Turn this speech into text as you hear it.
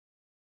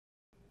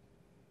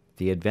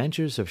The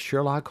Adventures of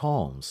Sherlock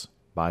Holmes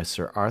by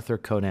Sir Arthur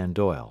Conan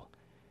Doyle.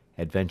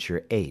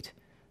 Adventure 8.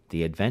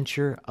 The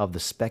Adventure of the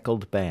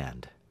Speckled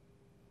Band.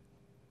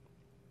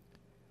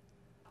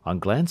 On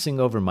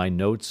glancing over my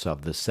notes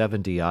of the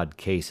 70-odd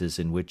cases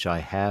in which I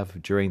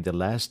have during the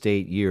last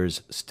 8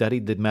 years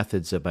studied the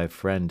methods of my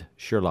friend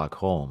Sherlock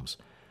Holmes,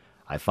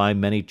 I find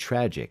many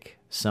tragic,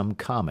 some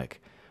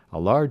comic, a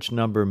large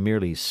number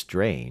merely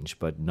strange,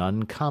 but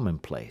none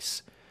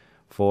commonplace.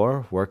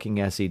 For, working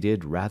as he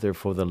did rather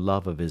for the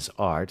love of his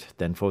art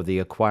than for the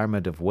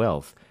acquirement of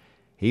wealth,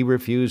 he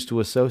refused to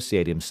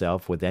associate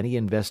himself with any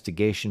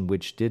investigation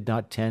which did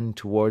not tend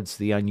towards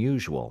the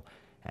unusual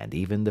and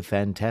even the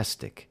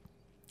fantastic.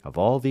 Of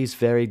all these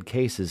varied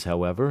cases,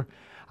 however,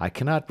 I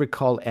cannot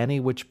recall any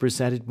which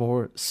presented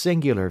more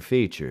singular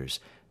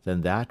features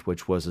than that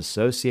which was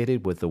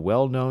associated with the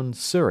well-known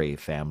Surrey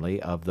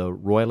family of the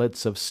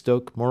Roylotts of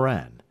Stoke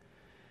Moran.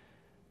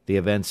 The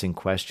events in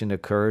question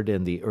occurred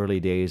in the early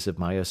days of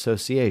my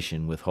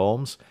association with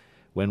Holmes,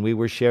 when we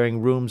were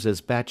sharing rooms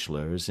as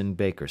bachelors in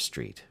Baker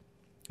Street.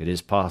 It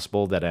is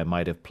possible that I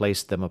might have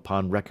placed them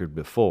upon record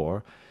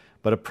before,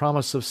 but a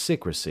promise of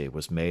secrecy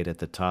was made at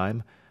the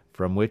time,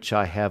 from which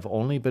I have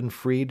only been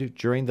freed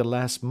during the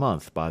last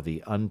month by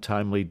the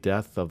untimely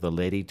death of the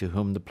lady to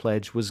whom the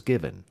pledge was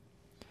given.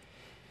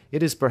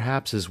 It is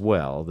perhaps as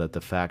well that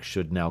the fact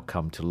should now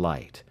come to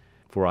light,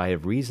 for I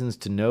have reasons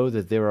to know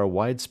that there are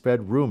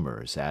widespread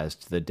rumours as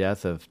to the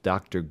death of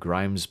Dr.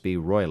 Grimesby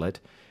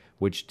Roylott,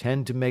 which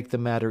tend to make the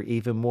matter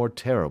even more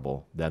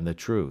terrible than the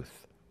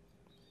truth.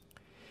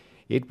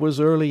 It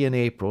was early in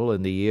April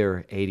in the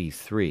year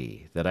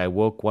 '83 that I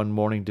woke one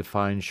morning to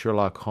find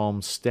Sherlock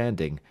Holmes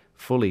standing,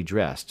 fully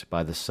dressed,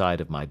 by the side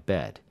of my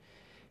bed.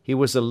 He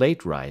was a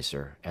late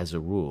riser, as a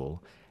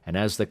rule, and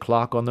as the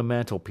clock on the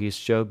mantelpiece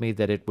showed me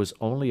that it was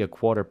only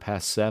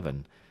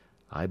 7:15,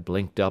 I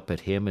blinked up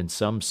at him in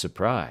some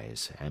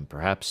surprise, and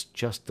perhaps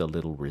just a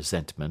little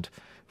resentment,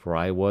 for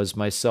I was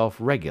myself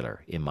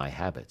regular in my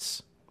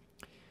habits.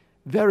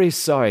 "Very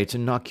sorry to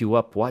knock you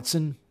up,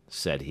 Watson,"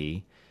 said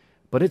he,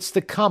 "but it's the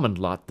common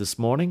lot this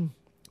morning.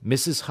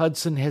 Mrs.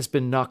 Hudson has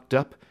been knocked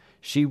up,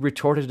 she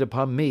retorted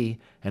upon me,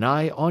 and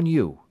I on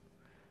you."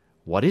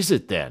 "What is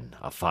it, then?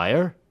 A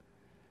fire?"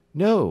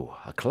 "No,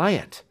 a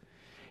client.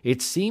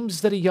 It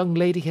seems that a young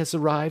lady has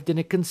arrived in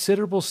a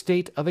considerable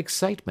state of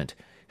excitement,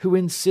 who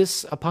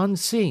insists upon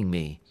seeing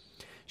me.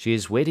 She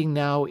is waiting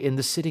now in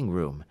the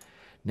sitting-room.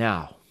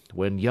 Now,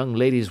 when young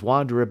ladies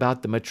wander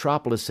about the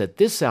metropolis at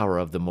this hour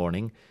of the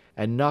morning,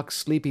 and knock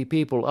sleepy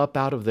people up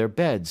out of their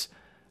beds,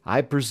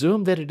 I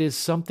presume that it is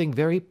something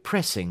very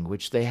pressing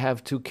which they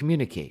have to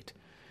communicate.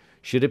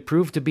 Should it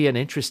prove to be an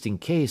interesting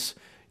case,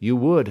 you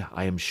would,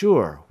 I am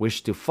sure,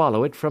 wish to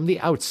follow it from the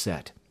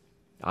outset.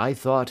 I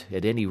thought,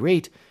 at any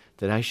rate,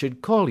 that I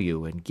should call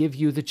you and give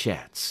you the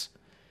chance."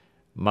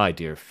 "My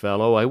dear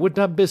fellow, I would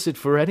not miss it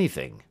for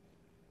anything."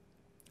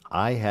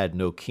 I had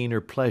no keener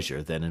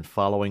pleasure than in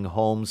following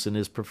Holmes in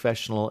his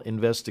professional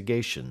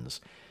investigations,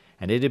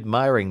 and in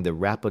admiring the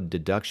rapid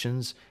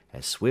deductions,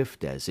 as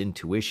swift as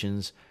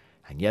intuitions,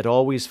 and yet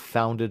always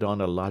founded on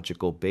a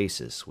logical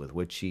basis with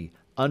which he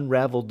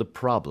unravelled the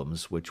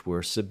problems which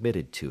were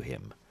submitted to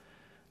him.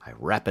 I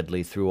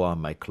rapidly threw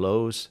on my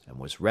clothes, and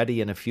was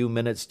ready in a few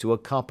minutes to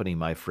accompany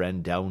my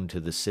friend down to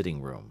the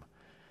sitting-room.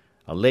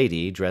 A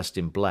lady, dressed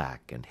in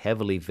black and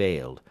heavily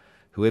veiled,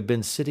 who had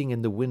been sitting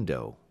in the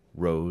window,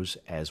 rose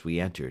as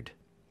we entered.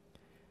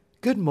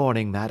 "Good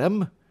morning,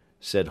 madam,"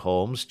 said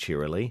Holmes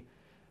cheerily.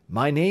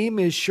 "My name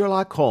is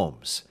Sherlock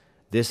Holmes.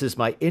 This is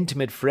my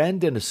intimate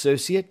friend and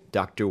associate,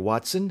 Dr.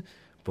 Watson,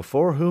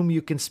 before whom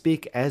you can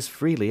speak as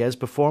freely as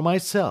before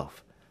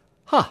myself.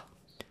 Ha!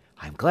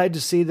 I am glad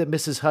to see that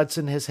Mrs.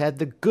 Hudson has had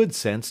the good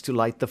sense to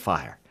light the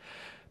fire.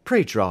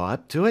 Pray draw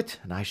up to it,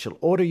 and I shall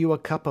order you a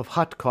cup of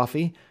hot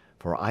coffee,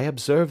 for I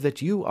observe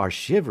that you are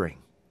shivering."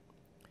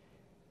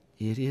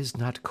 "It is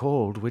not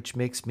cold which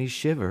makes me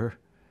shiver,"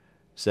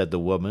 said the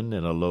woman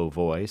in a low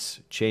voice,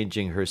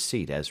 changing her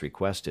seat as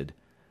requested.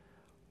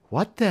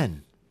 "What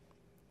then?"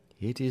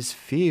 "It is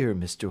fear,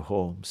 Mr.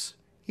 Holmes.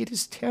 It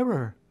is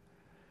terror."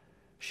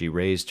 She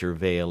raised her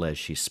veil as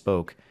she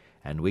spoke,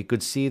 and we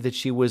could see that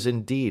she was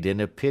indeed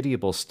in a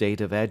pitiable state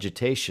of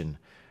agitation,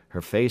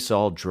 her face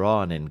all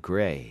drawn and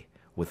grey,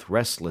 with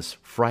restless,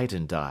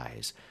 frightened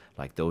eyes,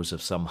 like those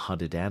of some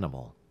hunted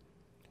animal.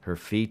 Her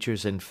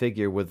features and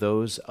figure were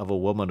those of a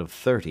woman of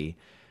 30,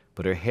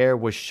 but her hair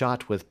was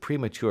shot with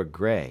premature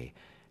grey,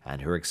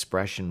 and her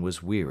expression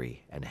was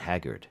weary and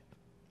haggard.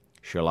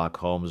 Sherlock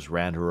Holmes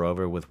ran her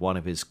over with one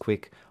of his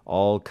quick,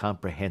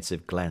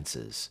 all-comprehensive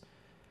glances.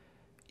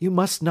 "You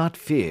must not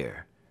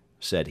fear,"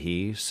 said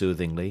he,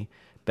 soothingly,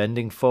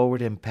 bending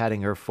forward and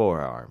patting her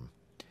forearm.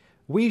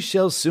 "We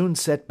shall soon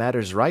set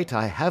matters right,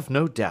 I have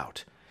no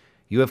doubt.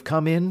 You have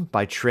come in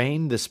by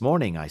train this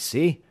morning, I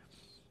see."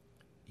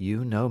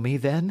 "You know me,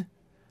 then?"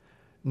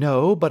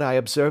 "No, but I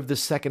observed the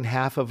second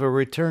half of a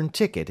return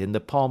ticket in the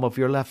palm of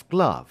your left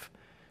glove.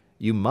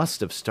 You must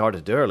have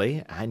started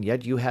early, and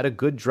yet you had a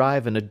good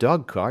drive in a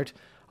dog-cart,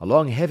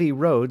 along heavy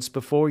roads,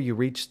 before you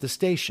reached the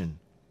station."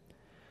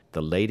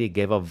 The lady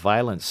gave a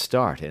violent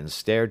start and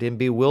stared in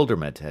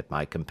bewilderment at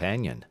my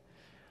companion.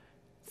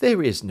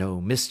 "There is no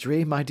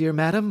mystery, my dear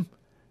madam,"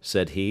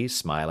 said he,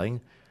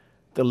 smiling.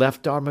 "The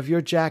left arm of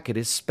your jacket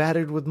is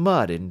spattered with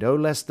mud in no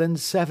less than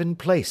 7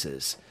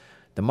 places.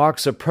 The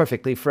marks are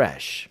perfectly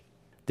fresh.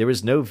 There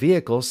is no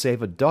vehicle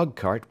save a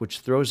dog-cart which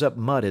throws up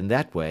mud in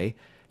that way,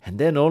 and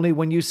then only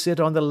when you sit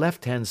on the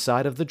left-hand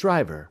side of the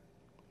driver."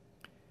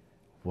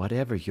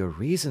 "Whatever your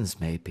reasons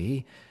may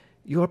be,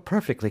 you are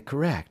perfectly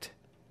correct,"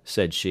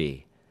 said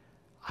she.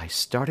 "I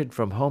started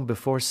from home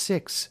before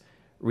 6,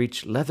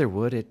 reached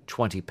Leatherwood at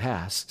 20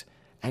 past,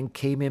 and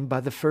came in by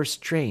the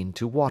first train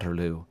to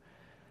Waterloo.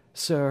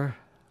 Sir,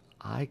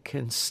 I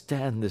can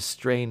stand this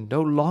strain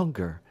no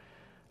longer.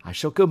 I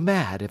shall go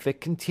mad if it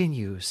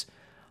continues.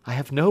 I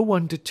have no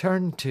one to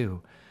turn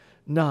to,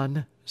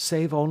 none,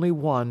 save only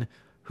one,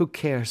 who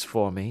cares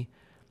for me,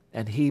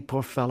 and he,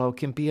 poor fellow,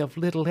 can be of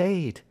little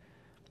aid.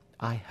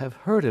 I have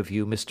heard of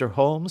you, Mr.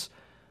 Holmes.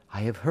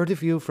 I have heard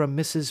of you from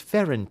Mrs.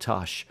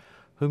 Farintosh,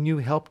 whom you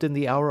helped in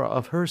the hour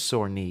of her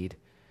sore need.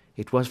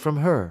 It was from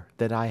her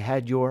that I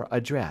had your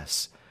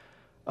address.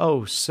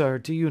 Oh, sir,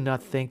 do you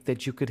not think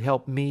that you could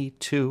help me,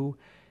 too,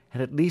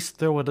 and at least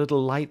throw a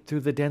little light through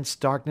the dense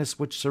darkness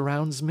which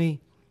surrounds me?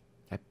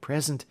 At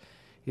present,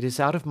 it is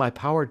out of my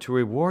power to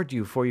reward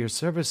you for your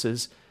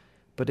services,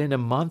 but in a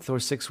month or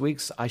 6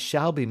 weeks I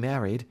shall be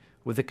married,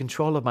 with the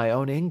control of my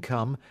own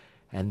income,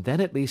 and then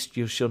at least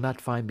you shall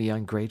not find me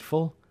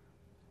ungrateful."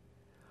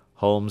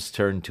 Holmes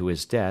turned to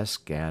his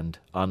desk, and,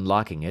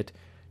 unlocking it,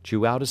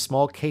 drew out a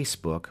small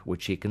case-book,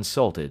 which he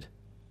consulted.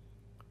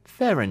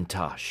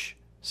 "Farintosh,"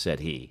 said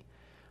he.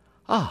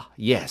 "Ah,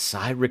 yes,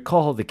 I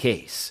recall the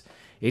case.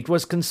 It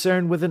was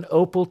concerned with an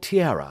opal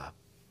tiara.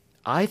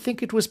 I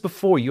think it was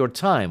before your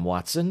time,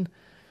 Watson.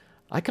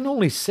 I can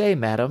only say,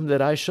 madam,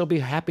 that I shall be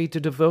happy to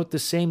devote the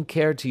same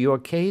care to your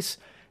case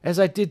as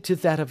I did to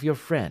that of your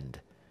friend.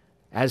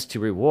 As to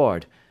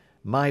reward,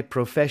 my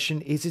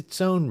profession is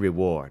its own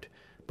reward,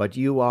 but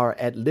you are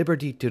at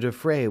liberty to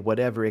defray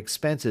whatever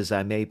expenses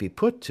I may be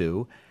put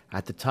to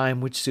at the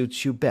time which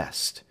suits you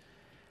best.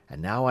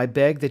 And now I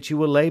beg that you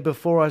will lay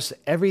before us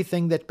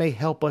everything that may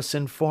help us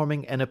in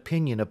forming an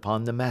opinion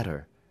upon the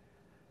matter."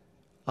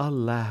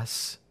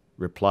 "Alas,"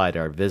 replied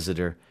our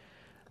visitor,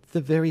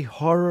 "the very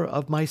horror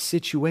of my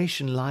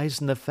situation lies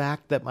in the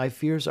fact that my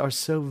fears are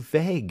so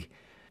vague,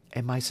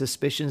 and my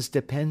suspicions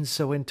depend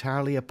so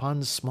entirely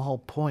upon small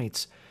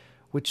points,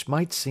 which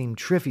might seem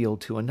trivial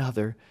to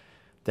another,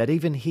 that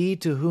even he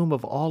to whom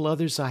of all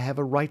others I have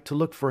a right to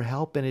look for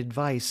help and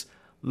advice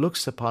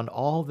looks upon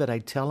all that I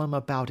tell him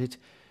about it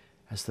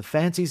as the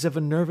fancies of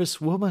a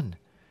nervous woman.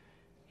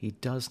 He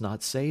does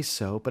not say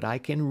so, but I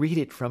can read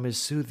it from his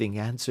soothing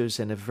answers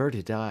and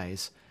averted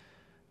eyes.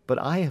 But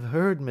I have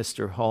heard,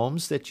 Mr.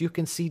 Holmes, that you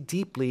can see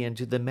deeply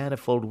into the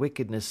manifold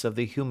wickedness of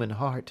the human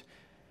heart.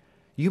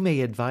 You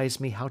may advise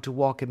me how to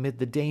walk amid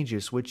the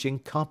dangers which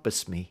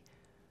encompass me."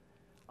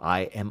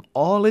 "I am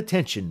all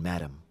attention,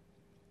 madam."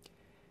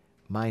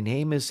 "My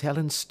name is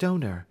Helen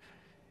Stoner,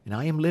 and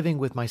I am living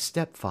with my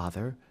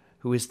stepfather,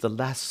 who is the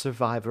last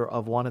survivor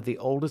of one of the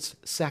oldest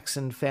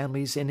Saxon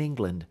families in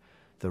England,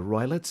 the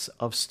Roylotts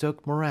of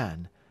Stoke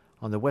Moran,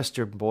 on the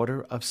western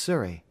border of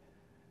Surrey."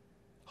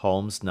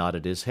 Holmes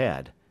nodded his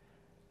head.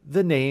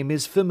 "The name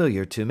is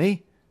familiar to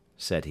me,"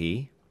 said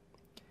he.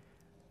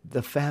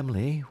 "The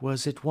family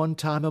was at one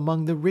time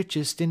among the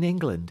richest in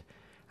England,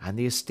 and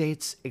the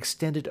estates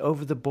extended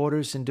over the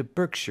borders into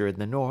Berkshire in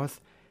the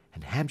north,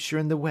 and Hampshire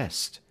in the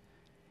west.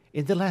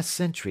 In the last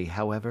century,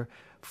 however,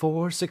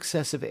 4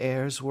 successive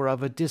heirs were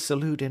of a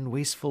dissolute and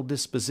wasteful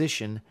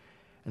disposition,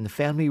 and the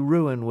family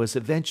ruin was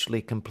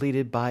eventually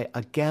completed by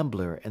a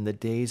gambler in the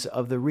days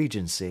of the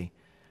Regency.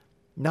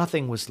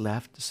 Nothing was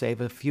left save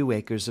a few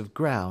acres of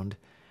ground,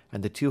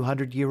 and the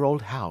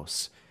 200-year-old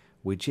house,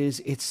 which is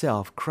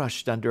itself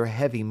crushed under a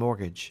heavy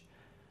mortgage.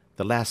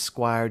 The last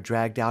squire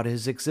dragged out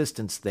his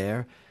existence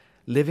there,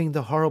 living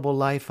the horrible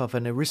life of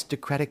an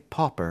aristocratic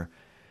pauper,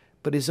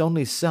 but his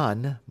only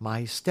son,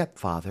 my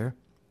stepfather,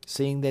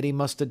 seeing that he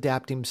must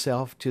adapt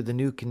himself to the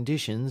new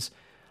conditions,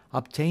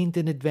 obtained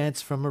an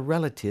advance from a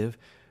relative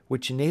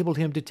which enabled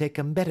him to take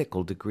a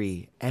medical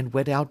degree, and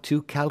went out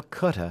to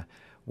Calcutta,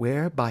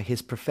 where, by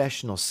his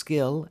professional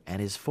skill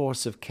and his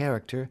force of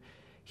character,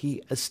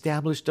 he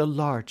established a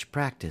large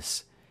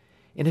practice.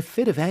 In a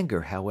fit of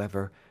anger,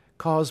 however,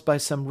 caused by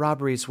some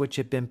robberies which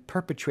had been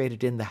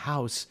perpetrated in the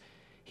house,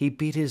 he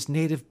beat his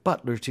native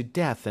butler to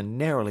death and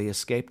narrowly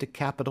escaped a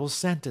capital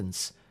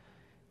sentence.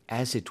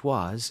 As it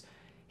was,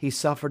 he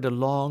suffered a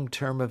long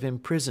term of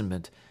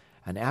imprisonment,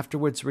 and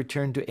afterwards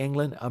returned to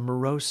England a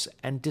morose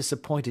and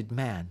disappointed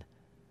man.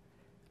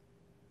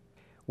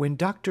 When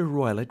Dr.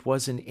 Roylott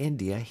was in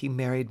India he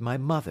married my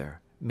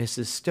mother,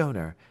 Mrs.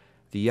 Stoner,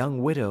 the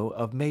young widow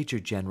of Major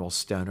General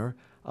Stoner,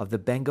 of the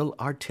Bengal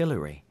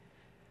Artillery.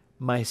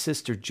 My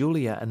sister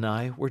Julia and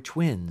I were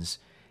twins,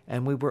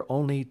 and we were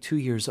only 2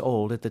 years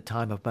old at the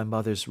time of my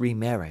mother's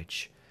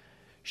remarriage.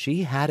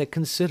 She had a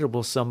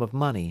considerable sum of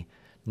money,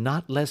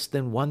 not less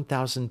than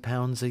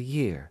 £1,000 a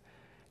year,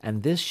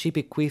 and this she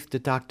bequeathed to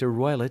Dr.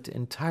 Roylott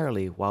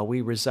entirely while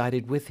we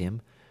resided with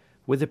him,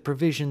 with the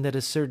provision that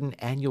a certain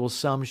annual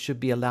sum should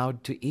be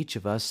allowed to each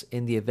of us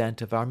in the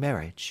event of our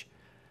marriage.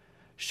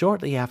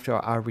 Shortly after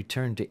our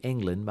return to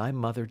England my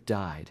mother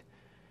died.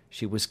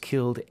 She was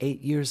killed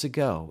 8 years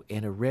ago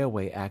in a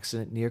railway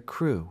accident near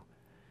Crewe.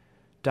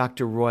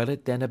 Dr.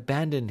 Roylott then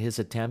abandoned his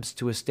attempts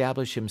to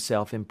establish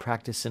himself in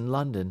practice in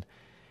London,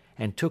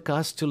 and took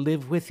us to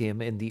live with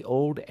him in the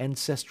old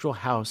ancestral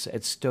house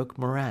at Stoke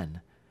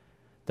Moran.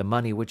 The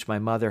money which my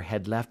mother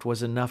had left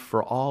was enough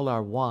for all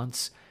our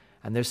wants,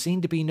 and there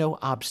seemed to be no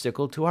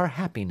obstacle to our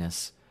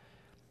happiness.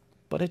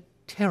 But a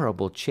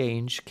terrible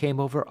change came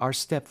over our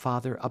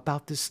stepfather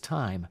about this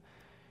time.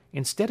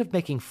 Instead of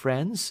making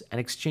friends and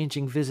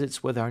exchanging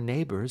visits with our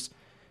neighbours,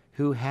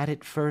 who had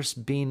at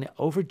first been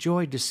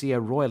overjoyed to see a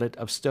Roylott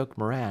of Stoke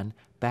Moran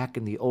back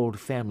in the old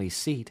family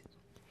seat,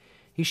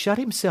 he shut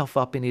himself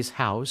up in his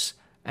house,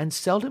 and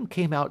seldom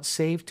came out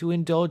save to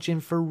indulge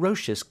in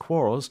ferocious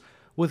quarrels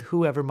with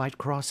whoever might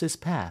cross his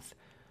path.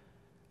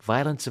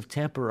 Violence of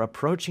temper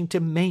approaching to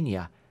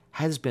mania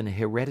has been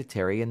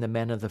hereditary in the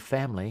men of the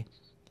family,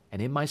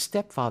 and in my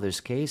stepfather's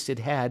case it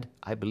had,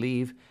 I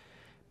believe,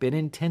 been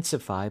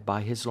intensified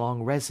by his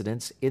long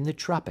residence in the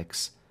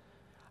tropics.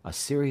 A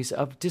series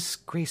of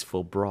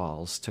disgraceful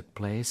brawls took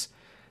place,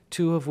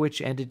 2 of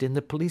which ended in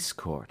the police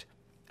court,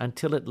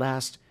 until at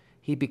last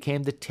he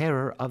became the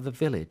terror of the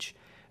village,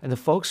 and the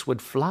folks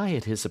would fly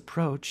at his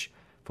approach,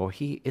 for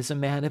he is a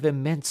man of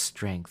immense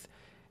strength,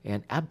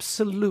 and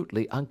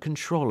absolutely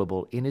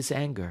uncontrollable in his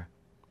anger.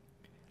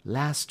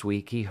 Last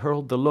week he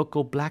hurled the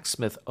local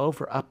blacksmith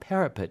over a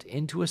parapet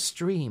into a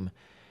stream,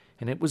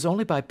 and it was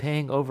only by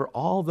paying over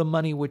all the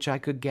money which I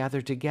could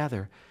gather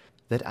together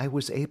that I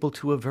was able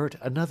to avert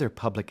another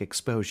public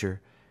exposure.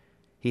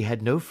 He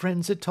had no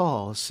friends at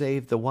all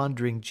save the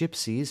wandering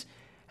gipsies,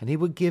 and he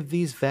would give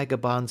these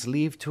vagabonds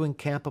leave to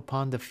encamp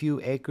upon the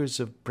few acres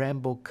of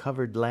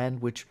bramble-covered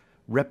land which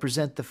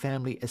represent the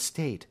family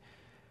estate,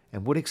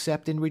 and would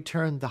accept in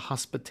return the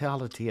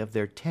hospitality of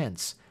their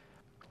tents,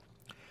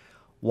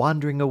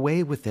 wandering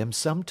away with them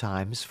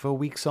sometimes for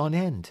weeks on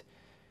end.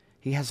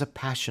 He has a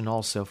passion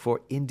also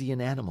for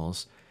Indian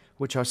animals,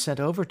 which are sent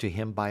over to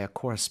him by a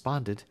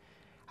correspondent,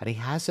 and he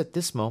has at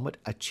this moment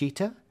a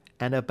cheetah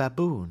and a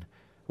baboon,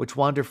 which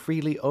wander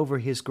freely over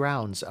his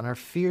grounds and are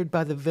feared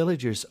by the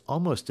villagers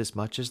almost as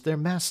much as their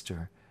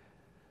master.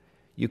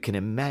 You can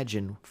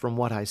imagine from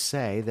what I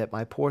say that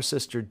my poor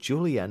sister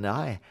Julia and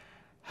I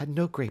had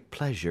no great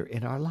pleasure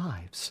in our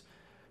lives.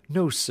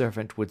 No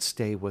servant would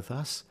stay with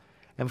us,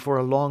 and for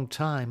a long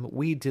time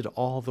we did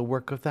all the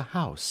work of the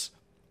house.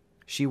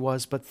 She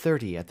was but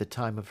 30 at the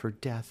time of her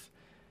death,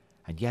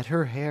 and yet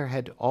her hair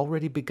had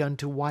already begun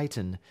to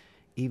whiten,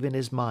 even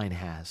as mine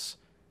has.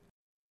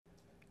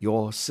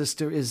 Your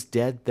sister is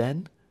dead,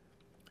 then?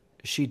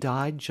 She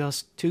died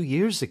just 2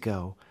 years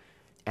ago,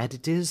 and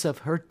it is of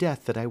her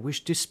death that I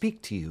wish to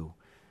speak to you.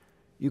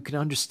 You can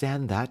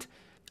understand that,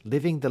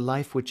 living the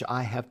life which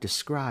I have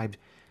described,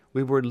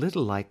 we were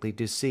little likely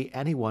to see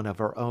anyone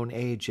of our own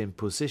age and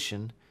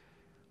position.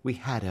 We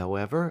had,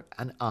 however,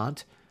 an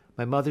aunt,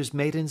 my mother's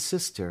maiden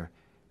sister,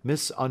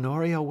 Miss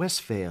Honoria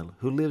Westphail,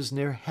 who lives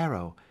near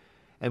Harrow,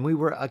 and we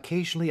were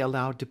occasionally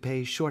allowed to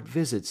pay short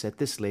visits at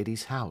this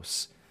lady's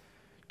house.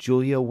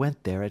 Julia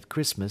went there at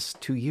Christmas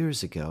 2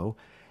 years ago,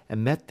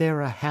 and met there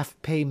a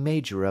half-pay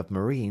major of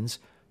marines,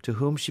 to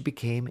whom she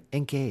became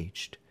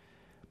engaged.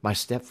 My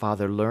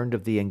stepfather learned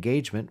of the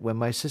engagement when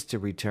my sister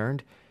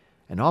returned,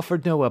 and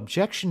offered no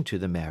objection to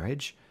the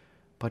marriage,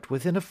 but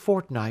within a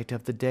fortnight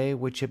of the day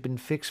which had been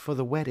fixed for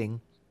the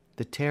wedding,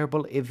 the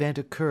terrible event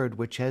occurred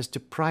which has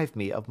deprived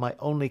me of my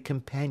only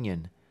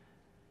companion."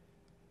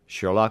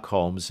 Sherlock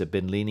Holmes had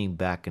been leaning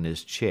back in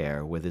his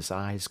chair with his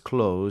eyes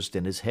closed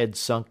and his head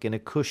sunk in a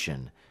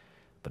cushion,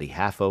 but he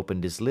half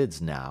opened his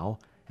lids now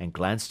and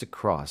glanced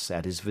across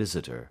at his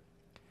visitor.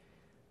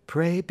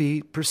 "Pray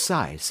be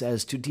precise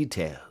as to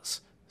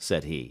details,"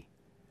 said he.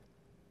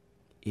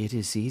 "It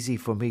is easy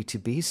for me to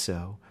be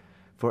so,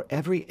 for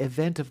every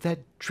event of that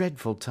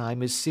dreadful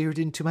time is seared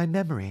into my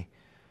memory.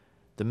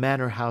 The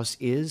manor house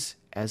is,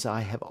 as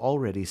I have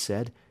already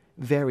said,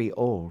 very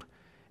old,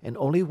 and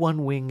only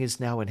one wing is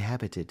now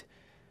inhabited.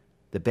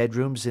 The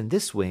bedrooms in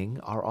this wing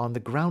are on the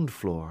ground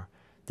floor,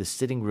 the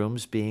sitting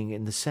rooms being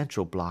in the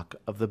central block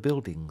of the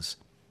buildings.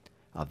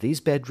 Of these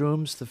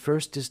bedrooms, the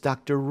first is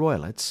Dr.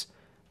 Roylott's,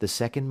 the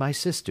second my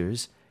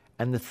sister's,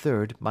 and the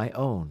third my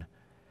own.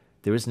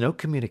 There is no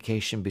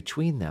communication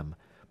between them,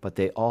 but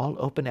they all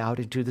open out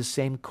into the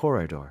same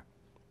corridor.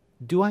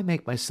 Do I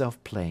make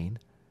myself plain?"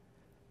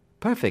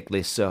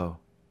 "Perfectly so."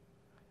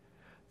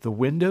 "The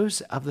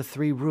windows of the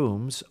 3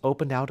 rooms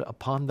opened out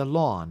upon the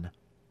lawn.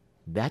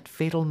 That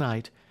fatal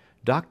night,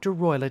 Dr.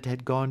 Roylott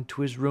had gone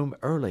to his room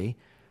early,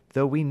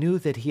 though we knew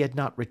that he had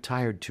not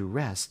retired to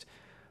rest,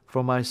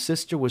 for my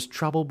sister was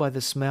troubled by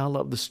the smell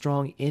of the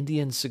strong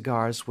Indian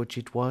cigars which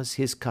it was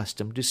his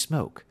custom to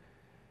smoke.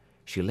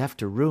 She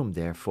left her room,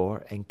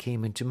 therefore, and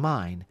came into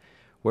mine,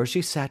 where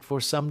she sat for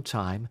some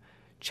time,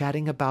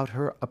 chatting about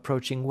her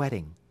approaching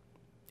wedding.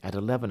 At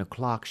 11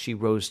 o'clock she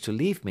rose to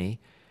leave me,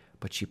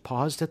 but she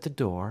paused at the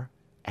door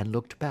and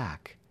looked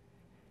back.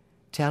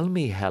 "Tell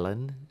me,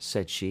 Helen,"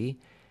 said she,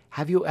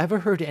 "have you ever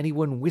heard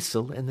anyone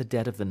whistle in the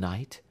dead of the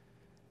night?"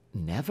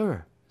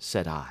 "Never,"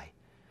 said I.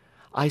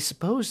 "I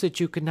suppose that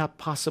you could not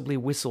possibly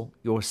whistle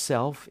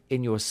yourself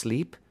in your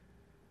sleep?"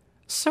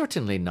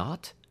 "Certainly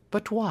not.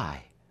 But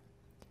why?"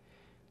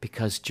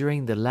 "Because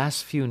during the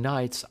last few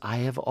nights I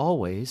have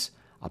always,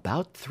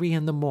 about 3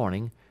 in the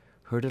morning,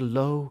 heard a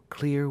low,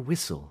 clear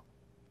whistle.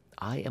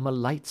 I am a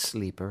light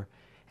sleeper,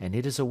 and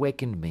it has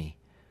awakened me.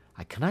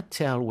 I cannot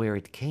tell where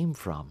it came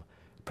from,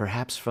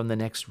 perhaps from the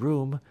next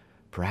room,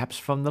 perhaps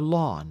from the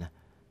lawn.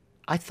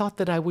 I thought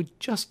that I would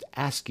just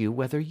ask you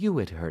whether you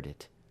had heard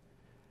it."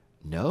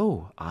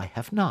 "No, I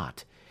have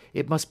not.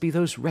 It must be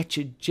those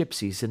wretched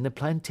gypsies in the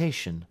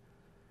plantation."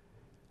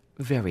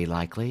 "Very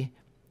likely,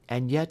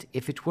 and yet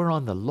if it were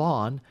on the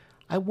lawn,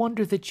 I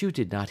wonder that you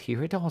did not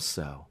hear it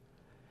also."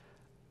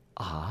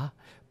 "Ah,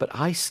 but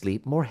I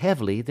sleep more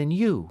heavily than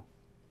you."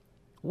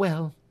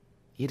 "Well,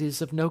 it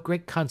is of no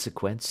great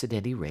consequence at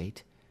any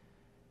rate."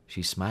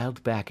 She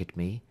smiled back at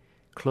me,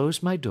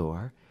 closed my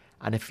door,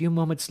 and a few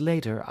moments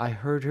later I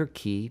heard her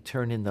key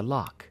turn in the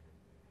lock.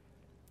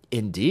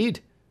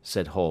 "Indeed,"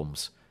 said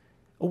Holmes.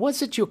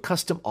 "Was it your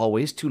custom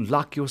always to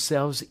lock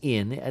yourselves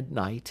in at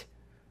night?"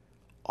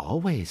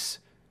 "Always."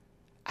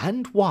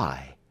 "And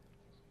why?"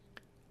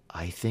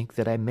 "I think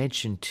that I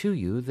mentioned to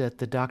you that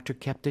the doctor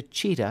kept a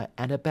cheetah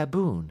and a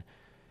baboon.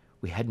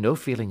 We had no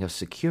feeling of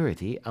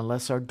security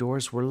unless our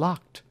doors were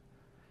locked."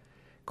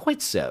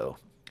 "Quite so.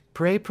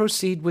 Pray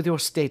proceed with your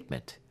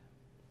statement."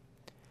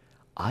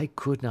 "I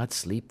could not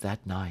sleep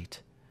that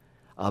night.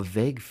 A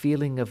vague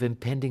feeling of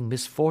impending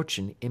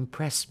misfortune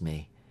impressed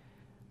me.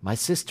 My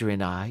sister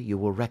and I, you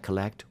will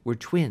recollect, were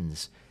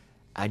twins,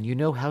 and you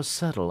know how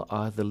subtle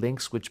are the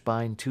links which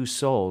bind two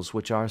souls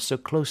which are so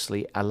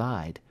closely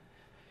allied.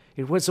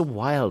 It was a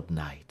wild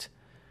night.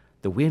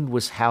 The wind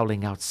was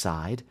howling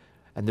outside,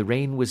 and the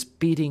rain was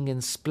beating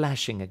and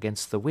splashing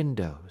against the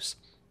windows.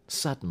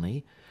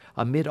 Suddenly,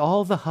 amid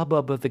all the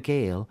hubbub of the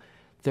gale,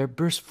 there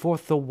burst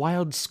forth the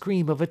wild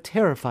scream of a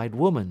terrified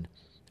woman.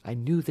 I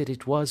knew that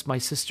it was my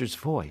sister's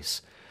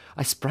voice.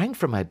 I sprang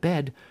from my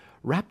bed,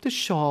 wrapped a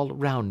shawl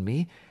round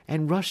me,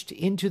 and rushed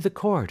into the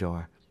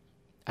corridor.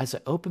 As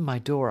I opened my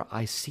door,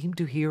 I seemed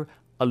to hear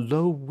a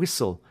low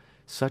whistle,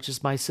 such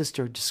as my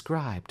sister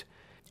described,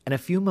 and a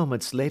few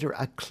moments later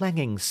a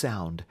clanging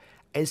sound,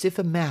 as if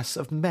a mass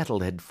of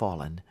metal had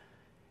fallen.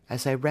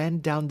 As I ran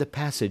down the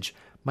passage,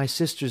 my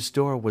sister's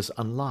door was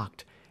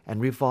unlocked, and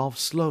revolved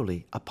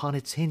slowly upon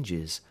its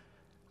hinges.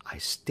 I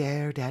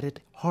stared at it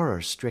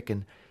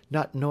horror-stricken,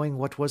 not knowing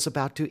what was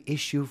about to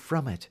issue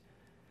from it.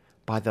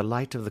 By the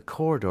light of the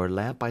corridor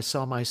lamp I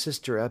saw my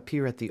sister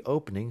appear at the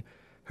opening,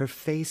 her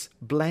face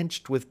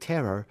blanched with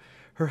terror,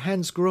 her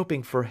hands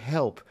groping for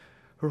help,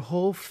 her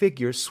whole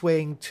figure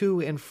swaying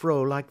to and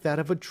fro like that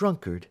of a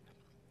drunkard.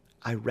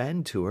 I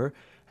ran to her,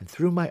 and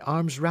threw my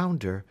arms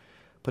round her,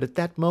 but at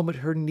that moment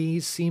her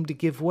knees seemed to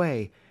give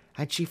way,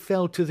 and she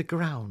fell to the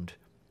ground.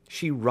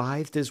 She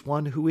writhed as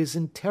one who is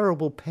in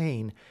terrible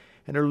pain,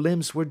 and her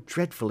limbs were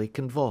dreadfully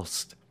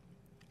convulsed.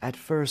 At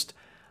first,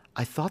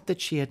 I thought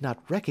that she had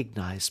not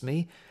recognized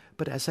me,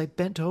 but as I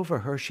bent over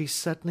her she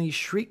suddenly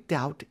shrieked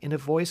out in a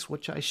voice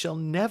which I shall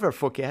never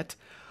forget,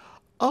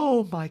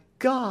 "Oh, my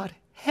God,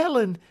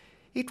 Helen!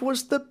 It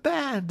was the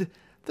band!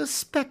 The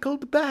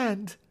speckled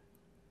band!"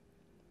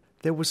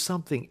 There was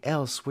something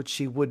else which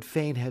she would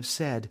fain have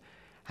said,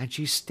 and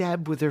she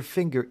stabbed with her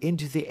finger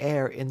into the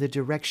air in the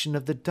direction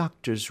of the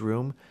doctor's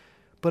room,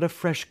 but a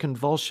fresh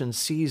convulsion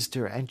seized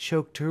her and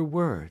choked her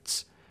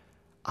words.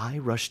 I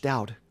rushed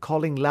out,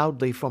 calling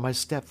loudly for my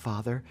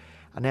stepfather,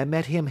 and I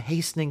met him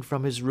hastening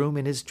from his room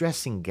in his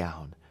dressing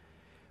gown.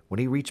 When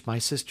he reached my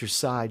sister's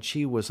side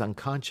she was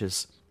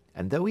unconscious,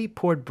 and though he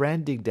poured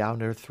brandy down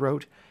her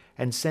throat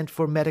and sent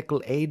for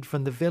medical aid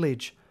from the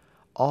village,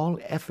 all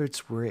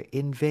efforts were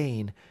in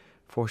vain,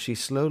 for she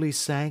slowly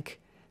sank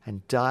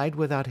and died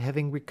without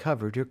having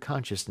recovered her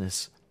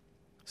consciousness.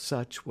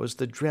 Such was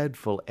the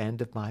dreadful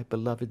end of my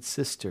beloved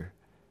sister.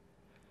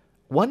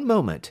 "One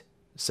moment,"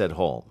 said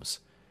Holmes.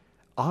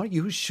 "Are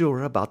you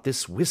sure about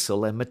this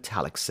whistle and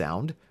metallic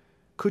sound?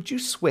 Could you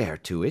swear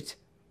to it?"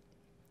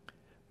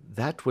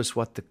 "That was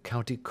what the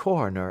county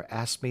coroner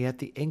asked me at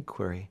the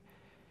inquiry.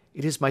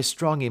 It is my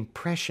strong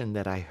impression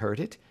that I heard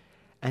it,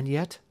 and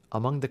yet,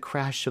 among the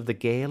crash of the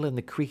gale and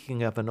the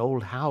creaking of an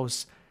old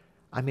house,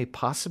 I may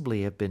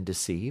possibly have been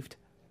deceived."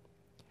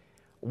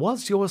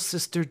 "Was your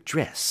sister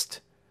dressed?"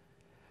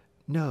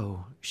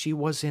 "No, she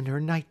was in her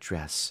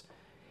nightdress.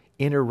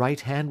 In her right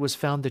hand was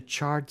found the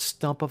charred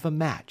stump of a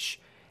match,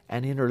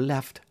 and in her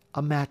left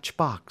a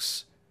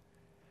matchbox."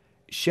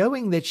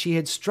 "Showing that she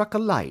had struck a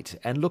light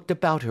and looked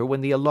about her when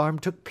the alarm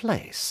took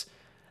place.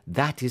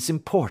 That is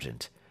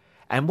important.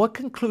 And what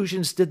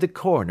conclusions did the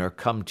coroner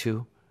come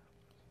to?"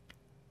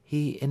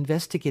 "He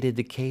investigated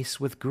the case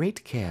with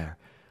great care,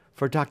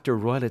 for Dr.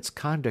 Roylott's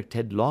conduct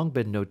had long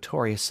been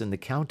notorious in the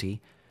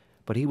county,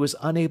 but he was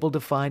unable to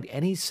find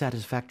any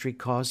satisfactory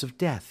cause of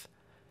death."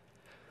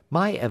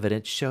 My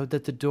evidence showed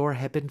that the door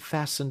had been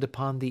fastened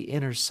upon the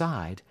inner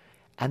side,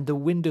 and the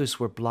windows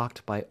were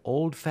blocked by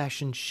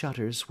old-fashioned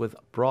shutters with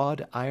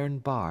broad iron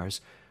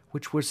bars,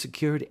 which were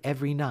secured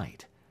every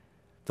night.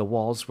 The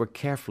walls were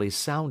carefully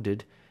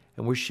sounded,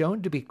 and were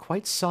shown to be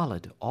quite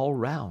solid all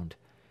round,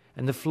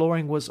 and the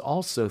flooring was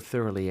also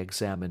thoroughly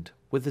examined,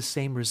 with the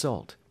same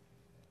result.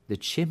 The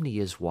chimney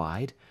is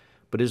wide,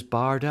 but is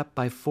barred up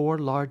by 4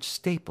 large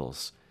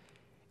staples.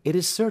 It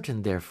is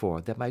certain,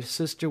 therefore, that my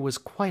sister was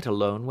quite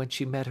alone when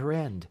she met her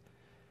end.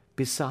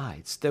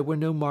 Besides, there were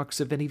no marks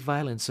of any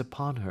violence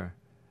upon her.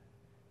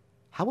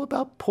 How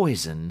about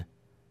poison?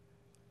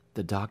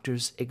 The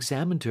doctors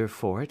examined her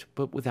for it,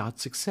 but without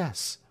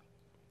success.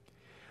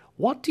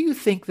 What do you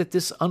think that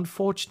this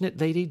unfortunate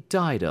lady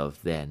died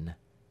of, then?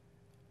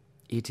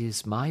 It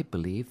is my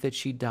belief that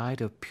she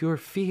died of pure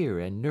fear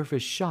and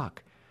nervous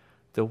shock,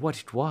 though what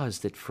it was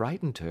that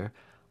frightened her,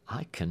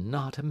 I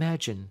cannot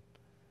imagine.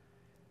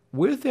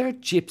 Were there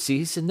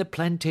gipsies in the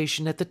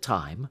plantation at the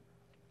time?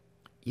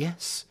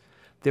 Yes,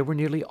 there were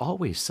nearly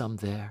always some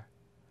there.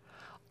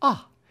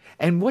 Ah,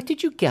 and what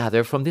did you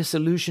gather from this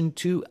allusion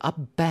to a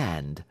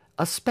band,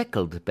 a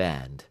speckled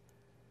band?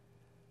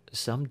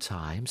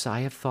 Sometimes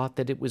I have thought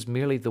that it was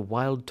merely the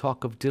wild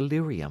talk of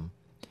delirium.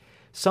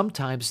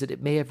 Sometimes that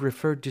it may have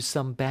referred to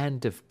some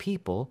band of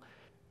people,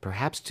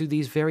 perhaps to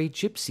these very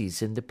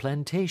gipsies in the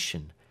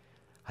plantation.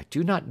 I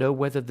do not know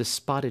whether the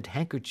spotted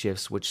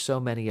handkerchiefs which so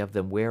many of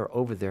them wear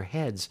over their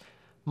heads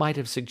might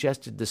have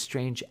suggested the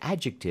strange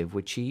adjective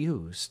which he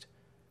used.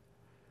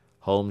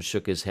 Holmes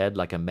shook his head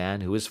like a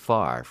man who is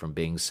far from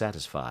being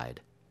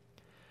satisfied.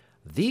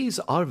 "These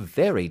are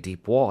very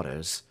deep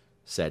waters,"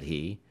 said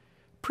he.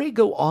 "Pray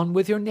go on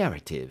with your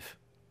narrative."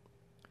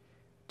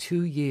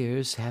 2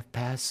 years have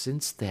passed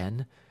since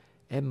then,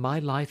 and my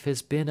life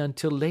has been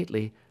until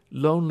lately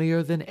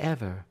lonelier than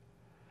ever.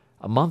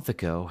 A month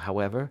ago,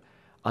 however,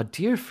 a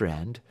dear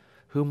friend,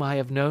 whom I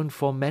have known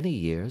for many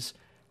years,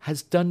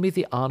 has done me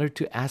the honour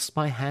to ask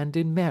my hand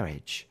in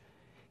marriage.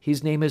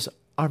 His name is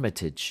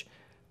Armitage,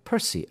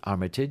 Percy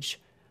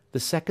Armitage, the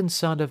second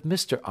son of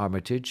Mr.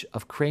 Armitage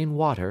of Crane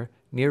Water,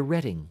 near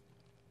Reading.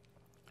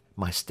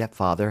 My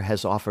stepfather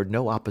has offered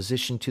no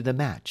opposition to the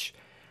match,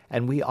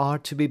 and we are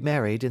to be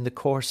married in the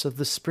course of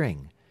the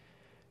spring.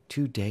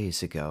 2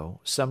 days ago,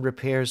 some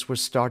repairs were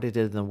started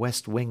in the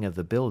west wing of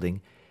the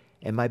building,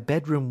 and my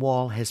bedroom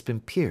wall has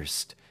been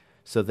pierced,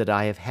 so that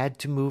I have had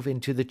to move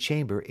into the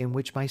chamber in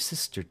which my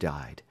sister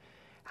died,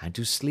 and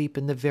to sleep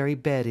in the very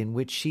bed in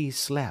which she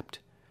slept.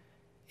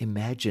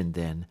 Imagine,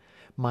 then,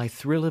 my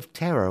thrill of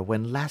terror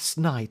when last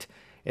night,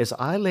 as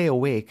I lay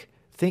awake,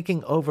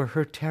 thinking over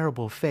her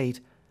terrible fate,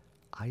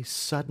 I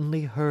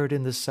suddenly heard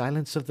in the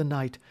silence of the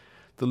night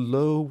the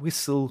low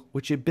whistle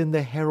which had been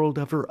the herald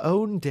of her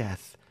own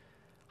death.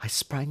 I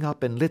sprang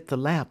up and lit the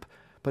lamp,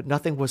 but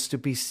nothing was to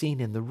be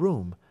seen in the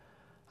room.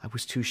 I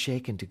was too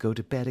shaken to go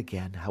to bed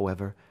again,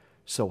 however,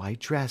 so I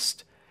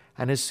dressed,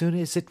 and as soon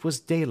as it was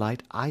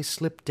daylight I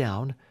slipped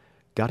down,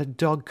 got a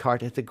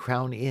dog-cart at the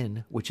Crown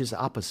Inn, which is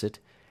opposite,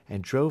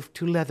 and drove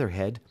to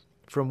Leatherhead,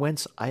 from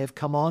whence I have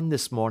come on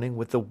this morning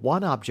with the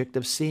one object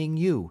of seeing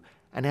you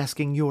and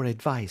asking your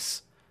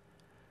advice."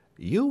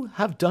 "You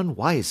have done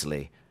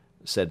wisely,"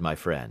 said my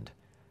friend.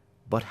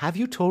 "But have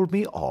you told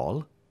me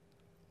all?"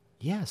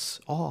 "Yes,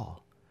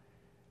 all."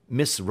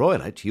 "Miss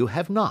Roylott, you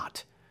have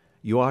not.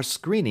 You are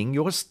screening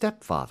your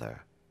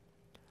stepfather."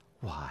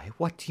 "Why,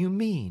 what do you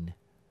mean?"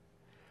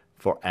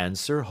 For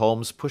answer,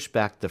 Holmes pushed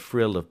back the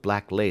frill of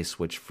black lace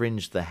which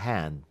fringed the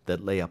hand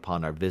that lay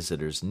upon our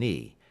visitor's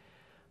knee.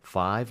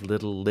 5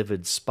 little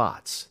livid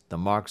spots, the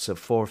marks of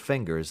 4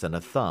 fingers and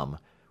a thumb,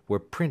 were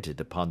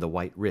printed upon the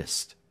white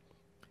wrist.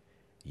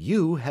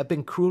 "You have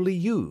been cruelly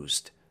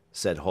used,"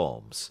 said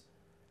Holmes.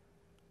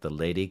 The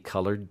lady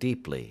coloured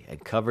deeply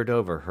and covered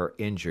over her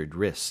injured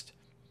wrist.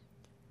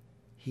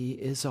 "He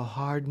is a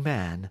hard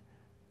man,"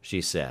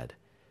 she said,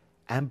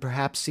 "and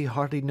perhaps he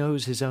hardly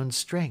knows his own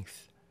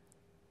strength."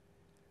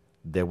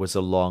 There was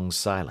a long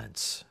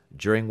silence,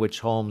 during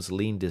which Holmes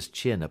leaned his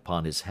chin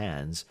upon his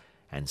hands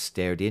and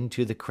stared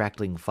into the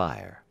crackling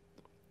fire.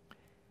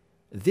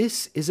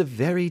 "This is a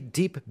very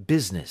deep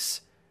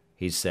business,"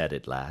 he said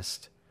at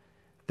last.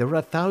 "There are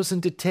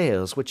 1,000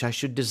 details which I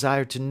should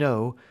desire to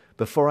know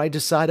before I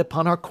decide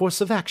upon our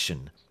course of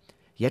action.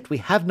 Yet we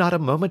have not a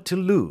moment to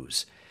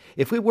lose.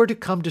 If we were to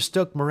come to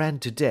Stoke Moran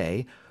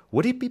today,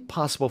 would it be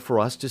possible for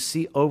us to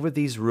see over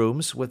these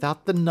rooms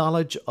without the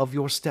knowledge of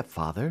your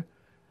stepfather?"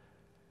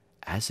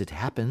 "As it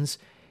happens,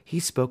 he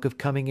spoke of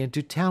coming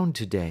into town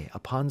today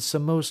upon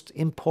some most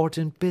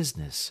important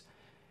business.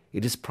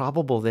 It is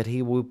probable that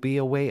he will be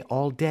away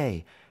all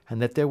day,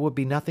 and that there will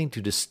be nothing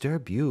to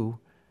disturb you.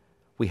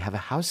 We have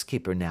a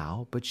housekeeper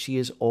now, but she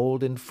is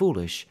old and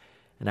foolish,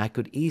 and I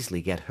could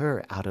easily get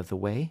her out of the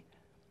way."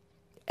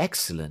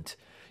 "Excellent.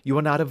 You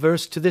are not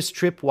averse to this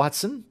trip,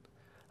 Watson?"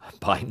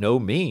 "By no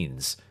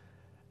means."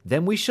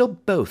 "Then we shall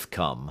both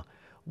come.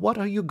 What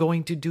are you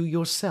going to do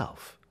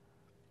yourself?"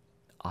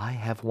 "I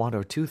have 1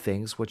 or 2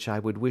 things which I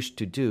would wish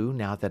to do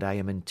now that I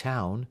am in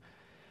town,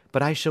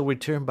 but I shall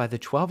return by the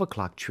 12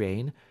 o'clock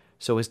train,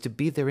 so as to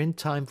be there in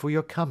time for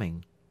your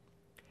coming.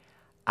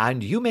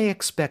 And you may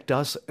expect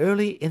us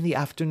early in the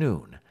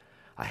afternoon.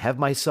 I have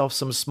myself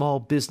some small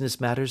business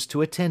matters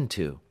to attend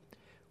to.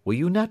 Will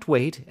you not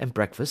wait and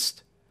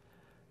breakfast?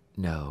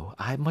 No,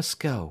 I must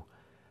go.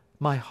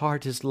 My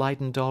heart is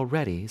lightened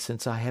already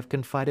since I have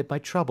confided my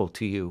trouble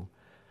to you.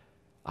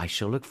 I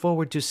shall look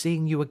forward to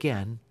seeing you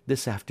again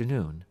this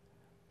afternoon.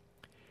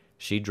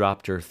 She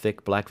dropped her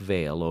thick black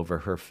veil over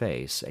her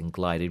face and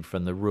glided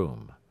from the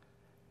room.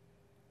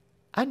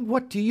 And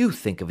what do you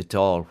think of it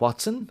all,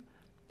 Watson?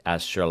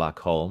 Asked Sherlock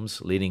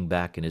Holmes, leaning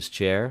back in his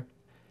chair.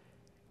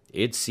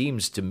 It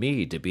seems to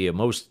me to be a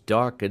most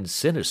dark and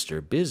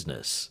sinister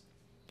business.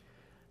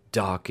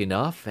 Dark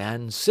enough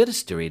and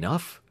sinister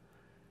enough.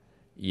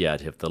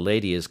 Yet if the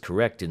lady is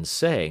correct in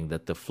saying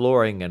that the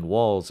flooring and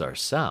walls are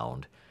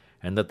sound,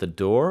 and that the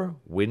door,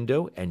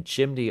 window, and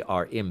chimney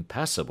are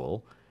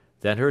impassable,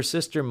 then her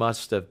sister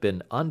must have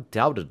been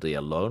undoubtedly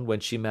alone when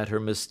she met her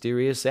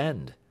mysterious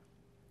end.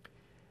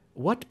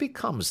 What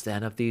becomes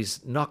then of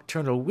these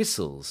nocturnal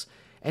whistles,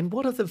 and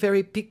what of the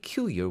very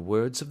peculiar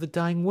words of the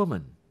dying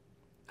woman?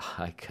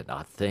 I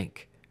cannot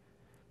think.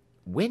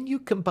 When you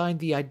combine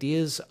the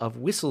ideas of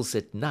whistles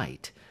at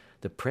night,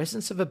 the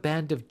presence of a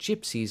band of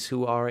gypsies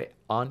who are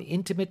on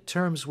intimate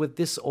terms with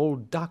this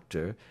old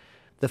doctor,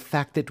 the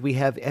fact that we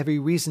have every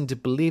reason to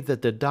believe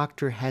that the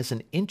doctor has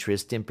an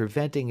interest in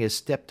preventing his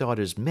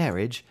stepdaughter's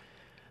marriage,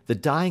 the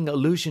dying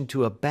allusion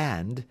to a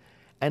band,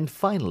 and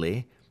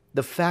finally,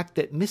 the fact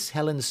that Miss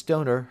Helen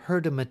Stoner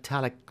heard a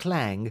metallic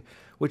clang,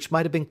 which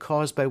might have been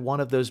caused by one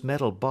of those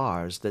metal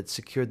bars that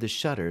secured the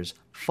shutters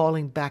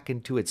falling back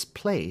into its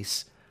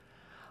place,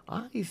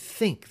 I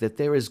think that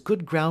there is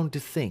good ground to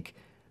think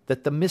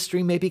that the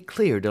mystery may be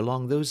cleared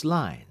along those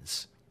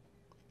lines.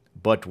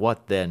 But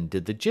what then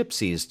did the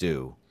gypsies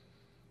do?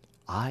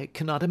 I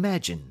cannot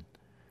imagine.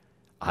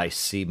 I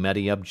see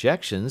many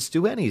objections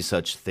to any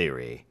such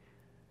theory.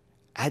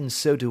 And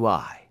so do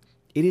I.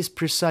 It is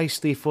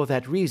precisely for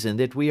that reason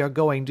that we are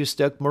going to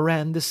Stoke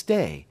Moran this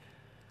day.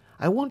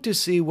 I want to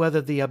see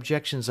whether the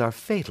objections are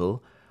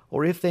fatal,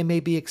 or if they may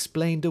be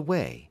explained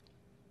away.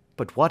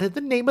 But what in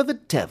the name of the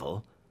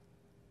devil?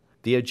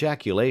 The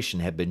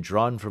ejaculation had been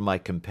drawn from my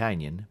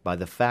companion by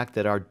the fact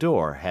that our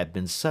door had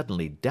been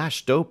suddenly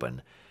dashed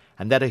open,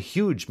 and that a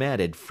huge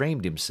man had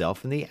framed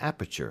himself in the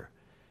aperture.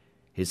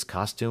 His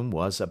costume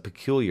was a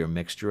peculiar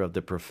mixture of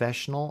the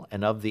professional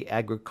and of the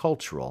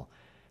agricultural,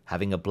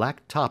 having a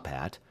black top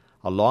hat,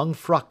 a long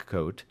frock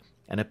coat,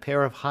 and a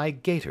pair of high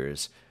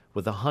gaiters,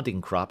 with a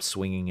hunting crop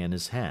swinging in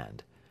his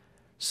hand.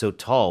 So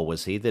tall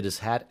was he that his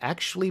hat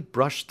actually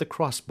brushed the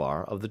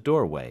crossbar of the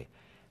doorway,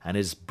 and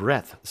his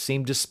breadth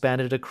seemed to span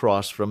it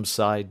across from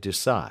side to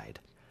side.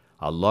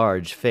 A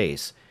large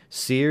face,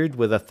 seared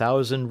with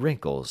 1,000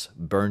 wrinkles,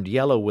 burned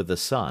yellow with the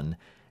sun,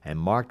 and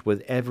marked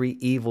with every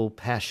evil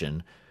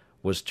passion,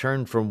 was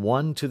turned from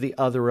one to the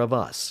other of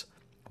us,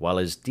 while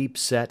his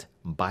deep-set,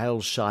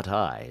 bile-shot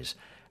eyes,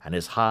 and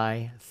his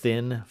high,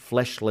 thin,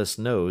 fleshless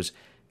nose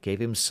gave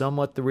him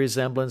somewhat the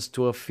resemblance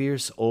to a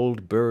fierce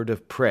old bird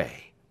of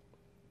prey.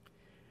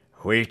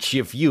 "Which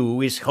of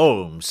you is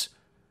Holmes?"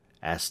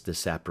 asked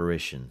this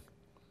apparition.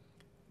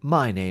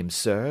 "My name,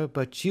 sir,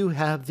 but you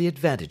have the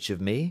advantage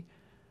of me,"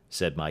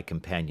 said my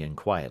companion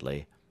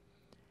quietly.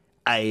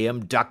 "I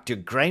am Dr.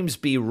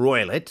 Grimesby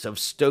Roylott of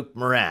Stoke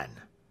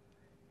Moran."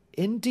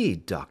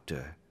 "Indeed,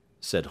 doctor,"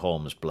 said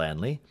Holmes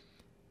blandly.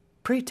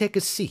 "Pray take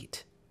a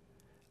seat."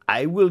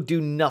 "I will do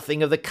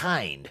nothing of the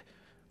kind.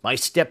 My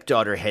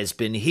stepdaughter has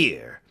been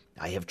here.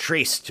 I have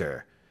traced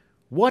her.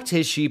 What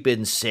has she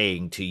been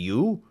saying to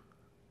you?"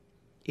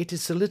 "It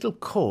is a little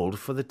cold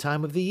for the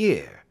time of the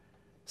year,"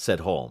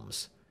 said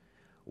Holmes.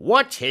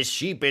 "What has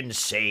she been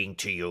saying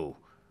to you?"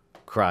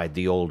 cried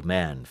the old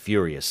man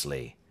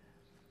furiously.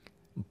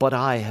 "But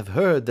I have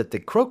heard that the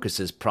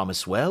crocuses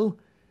promise well,"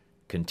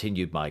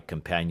 continued my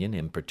companion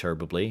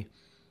imperturbably.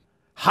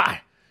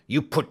 "Ha!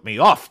 You put me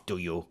off, do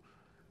you?"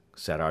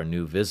 said our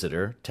new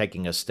visitor,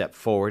 taking a step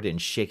forward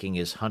and shaking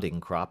his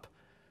hunting crop.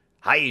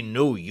 "I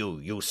know you,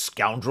 you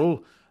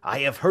scoundrel. I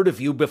have heard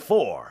of you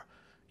before.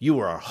 You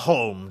are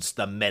Holmes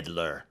the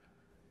meddler."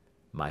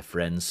 My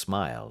friend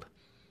smiled.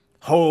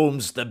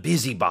 "Holmes the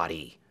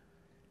busybody."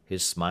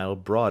 His smile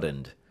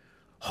broadened.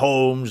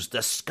 "Holmes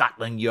the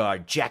Scotland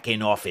Yard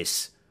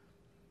Jack-in-Office."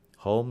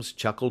 Holmes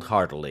chuckled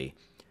heartily.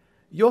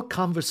 "Your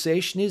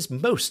conversation is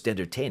most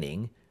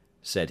entertaining,"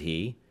 said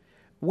he.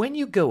 "When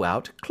you go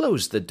out,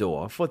 close the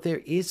door, for there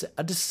is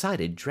a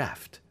decided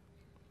draught."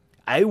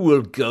 "I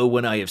will go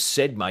when I have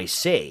said my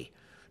say.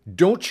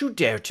 Don't you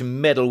dare to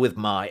meddle with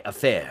my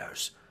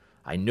affairs.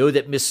 I know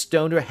that Miss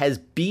Stoner has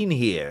been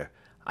here.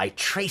 I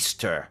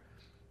traced her.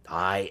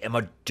 I am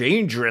a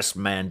dangerous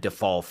man to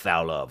fall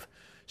foul of.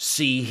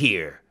 See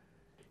here."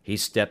 He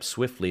stepped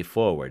swiftly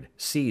forward,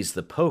 seized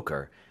the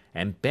poker,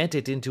 and bent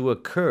it into a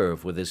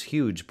curve with his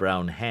huge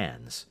brown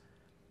hands.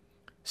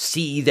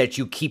 "See that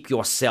you keep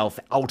yourself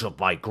out of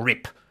my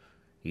grip,"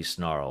 he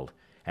snarled,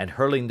 and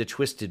hurling the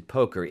twisted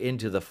poker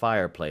into the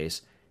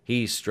fireplace,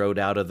 he strode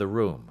out of the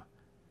room.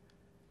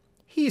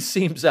 "He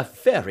seems a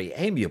very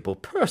amiable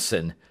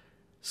person,"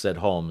 said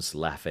Holmes,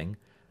 laughing.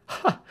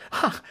 "Ha,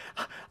 ha!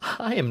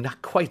 I am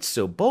not quite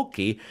so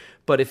bulky,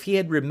 but if he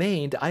had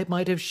remained I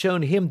might have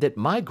shown him that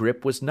my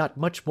grip was not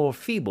much more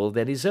feeble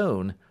than his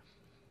own."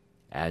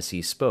 As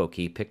he spoke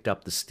he picked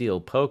up the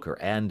steel poker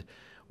and,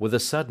 with a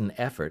sudden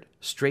effort,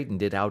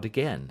 straightened it out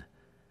again.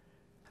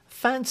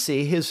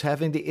 "Fancy his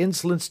having the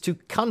insolence to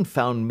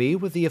confound me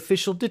with the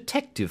official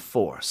detective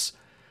force!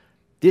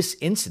 This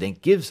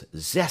incident gives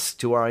zest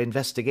to our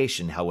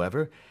investigation,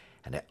 however,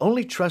 and I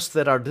only trust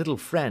that our little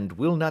friend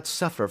will not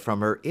suffer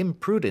from her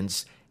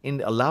imprudence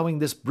in allowing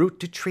this brute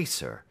to trace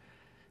her.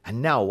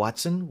 And now,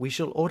 Watson, we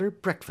shall order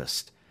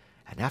breakfast,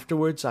 and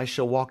afterwards I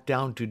shall walk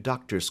down to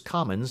Doctors'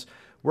 Commons,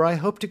 where I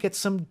hope to get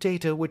some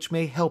data which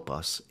may help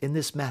us in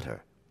this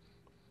matter."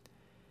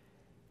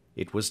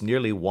 It was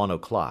nearly 1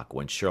 o'clock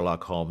when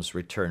Sherlock Holmes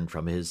returned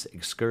from his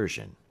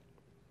excursion.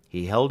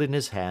 He held in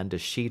his hand a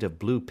sheet of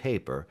blue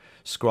paper,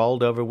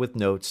 scrawled over with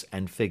notes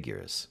and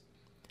figures.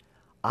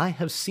 "I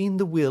have seen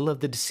the will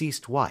of the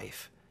deceased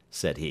wife,"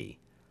 said he.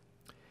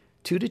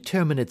 "To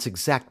determine its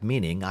exact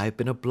meaning I have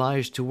been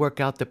obliged to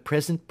work out the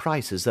present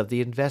prices of the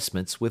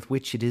investments with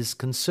which it is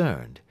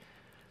concerned.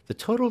 The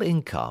total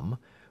income,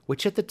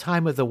 which at the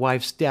time of the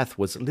wife's death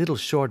was little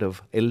short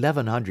of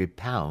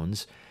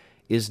 £1,100,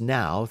 is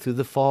now, through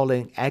the fall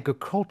in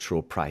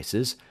agricultural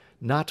prices,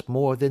 not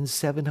more than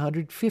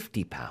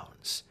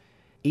 £750.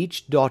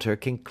 Each daughter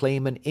can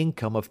claim an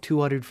income of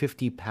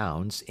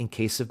 £250 in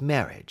case of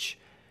marriage.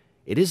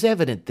 It is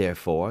evident,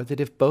 therefore, that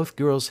if both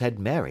girls had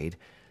married,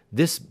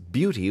 this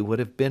beauty would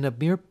have been a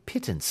mere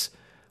pittance,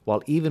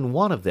 while even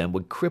one of them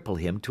would cripple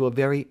him to a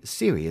very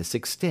serious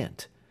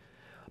extent.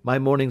 My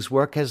morning's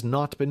work has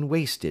not been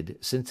wasted,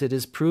 since it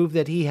has proved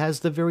that he has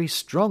the very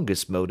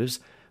strongest motives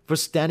for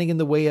standing in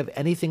the way of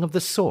anything of the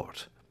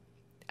sort.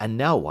 And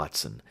now,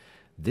 Watson,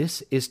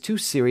 this is too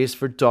serious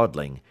for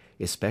dawdling,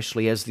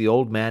 especially as the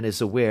old man is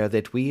aware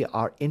that we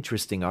are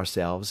interesting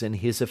ourselves in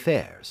his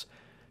affairs.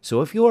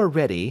 So if you are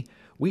ready,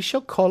 we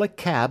shall call a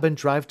cab and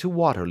drive to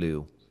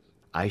Waterloo.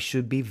 I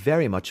should be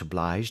very much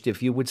obliged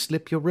if you would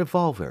slip your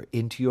revolver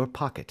into your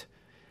pocket.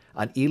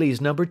 An Ely's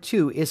No.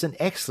 2 is an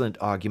excellent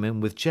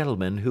argument with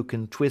gentlemen who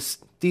can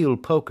twist steel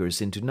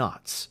pokers into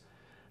knots.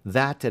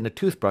 That and a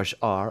toothbrush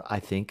are, I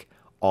think,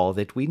 all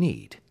that we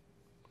need."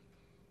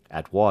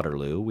 At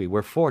Waterloo we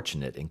were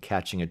fortunate in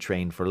catching a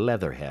train for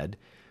Leatherhead,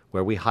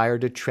 where we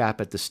hired a trap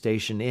at the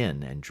station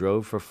inn and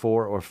drove for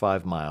 4 or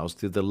 5 miles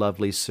through the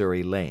lovely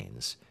Surrey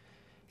lanes.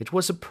 It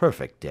was a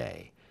perfect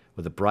day,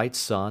 with a bright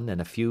sun and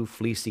a few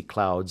fleecy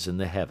clouds in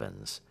the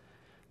heavens.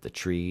 The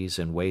trees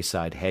and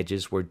wayside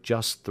hedges were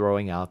just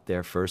throwing out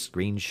their first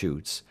green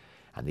shoots,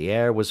 and the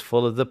air was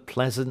full of the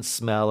pleasant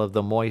smell of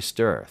the moist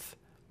earth.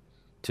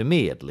 To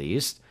me, at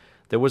least,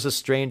 there was a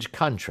strange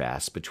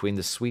contrast between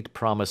the sweet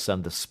promise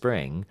of the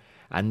spring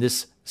and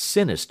this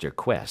sinister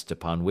quest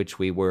upon which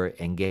we were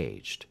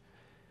engaged.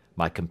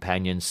 My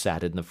companion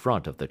sat in the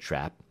front of the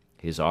trap,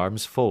 his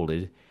arms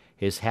folded,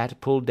 his hat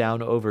pulled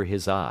down over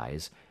his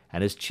eyes,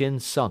 and his chin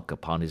sunk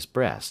upon his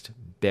breast,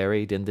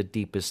 buried in the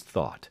deepest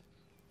thought.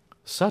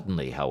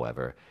 Suddenly,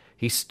 however,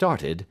 he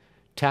started,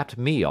 tapped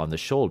me on the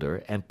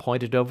shoulder, and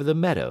pointed over the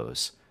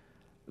meadows.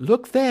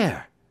 "Look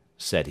there,"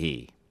 said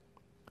he.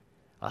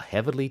 A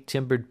heavily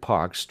timbered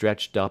park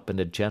stretched up in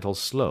a gentle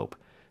slope,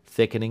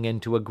 thickening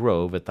into a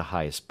grove at the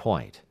highest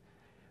point.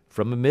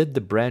 From amid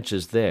the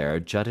branches there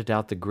jutted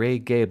out the grey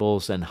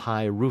gables and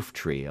high roof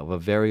tree of a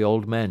very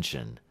old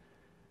mansion.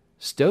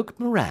 "Stoke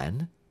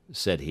Moran?"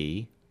 said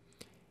he.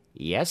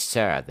 "Yes,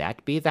 sir,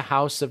 that be the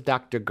house of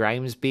Dr.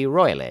 Grimesby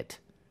Roylott,"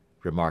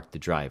 remarked the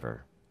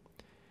driver.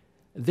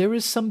 "There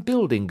is some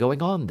building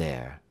going on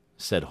there,"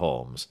 said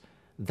Holmes.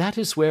 "That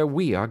is where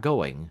we are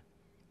going."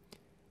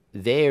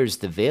 "There's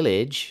the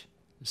village,"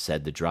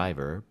 said the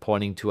driver,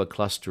 pointing to a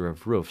cluster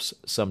of roofs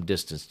some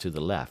distance to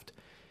the left.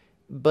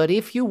 "But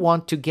if you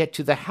want to get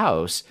to the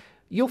house,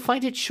 you'll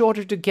find it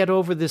shorter to get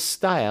over this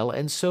stile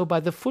and so by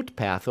the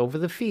footpath over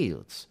the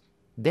fields.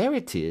 There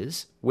it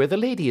is, where the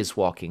lady is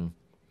walking."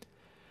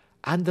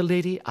 "And the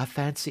lady, I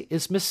fancy,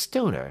 is Miss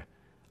Stoner,"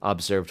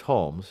 observed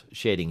Holmes,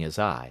 shading his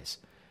eyes.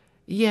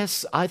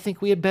 "Yes, I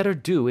think we had better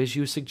do as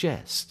you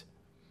suggest."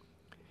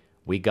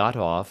 We got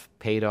off,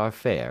 paid our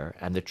fare,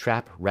 and the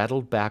trap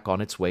rattled back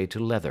on its way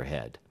to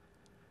Leatherhead.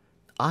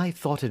 "I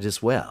thought it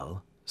as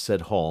well,"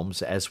 said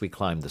Holmes as we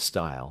climbed the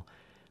stile,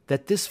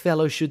 "that this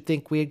fellow should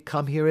think we had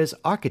come here as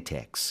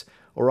architects,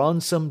 or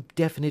on some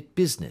definite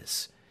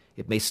business.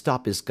 It may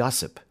stop his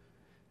gossip.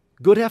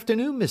 Good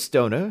afternoon, Miss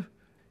Stoner.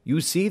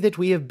 You see that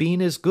we have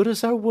been as good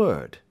as our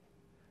word."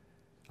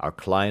 Our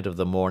client of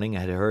the morning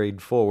had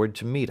hurried forward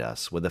to meet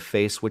us with a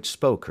face which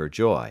spoke her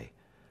joy.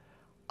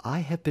 "I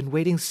have been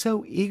waiting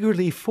so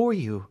eagerly for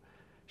you,"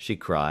 she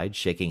cried,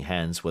 shaking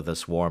hands with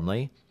us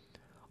warmly.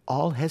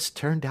 "All has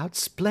turned out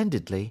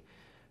splendidly.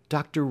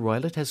 Dr.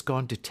 Roylott has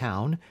gone to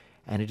town,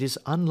 and it is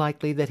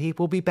unlikely that he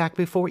will be back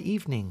before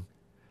evening."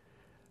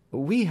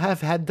 "We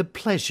have had the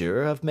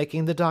pleasure of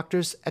making the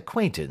doctor's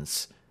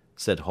acquaintance,"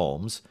 said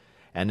Holmes,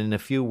 and in a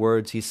few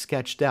words he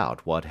sketched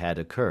out what had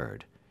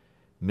occurred.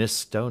 Miss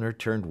Stoner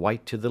turned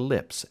white to the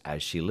lips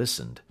as she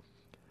listened.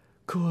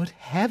 "Good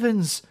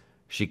heavens!"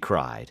 she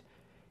cried.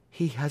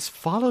 "He has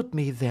followed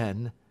me,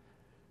 then?"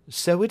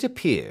 "So it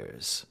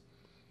appears."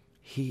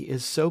 "He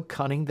is so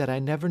cunning that I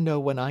never know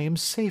when I am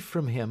safe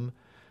from him.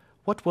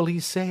 What will he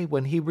say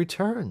when he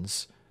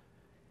returns?"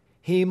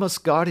 "He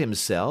must guard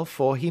himself,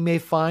 for he may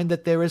find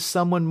that there is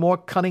someone more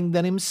cunning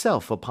than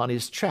himself upon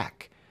his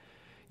track.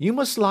 You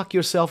must lock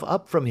yourself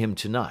up from him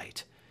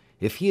tonight.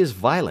 If he is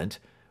violent,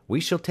 we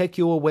shall take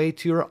you away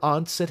to your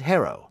aunt's at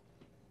Harrow.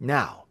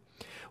 Now,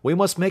 we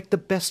must make the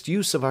best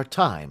use of our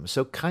time,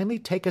 so kindly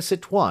take us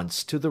at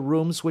once to the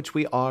rooms which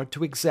we are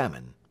to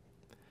examine."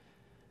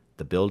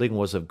 The building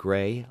was of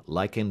grey,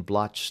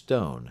 lichen-blotched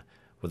stone,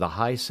 with a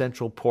high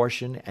central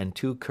portion and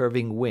two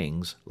curving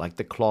wings like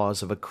the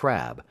claws of a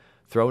crab,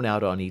 thrown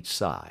out on each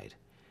side.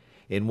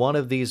 In one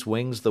of these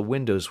wings the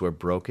windows were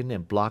broken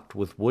and blocked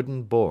with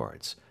wooden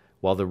boards,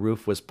 while the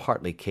roof was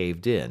partly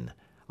caved in,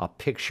 a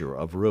picture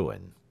of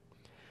ruin.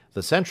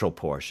 The central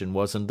portion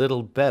was in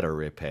little better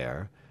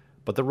repair,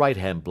 but the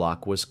right-hand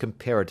block was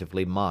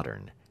comparatively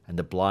modern, and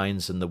the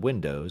blinds in the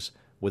windows,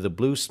 with the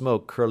blue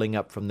smoke curling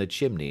up from the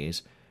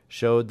chimneys,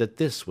 showed that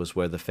this was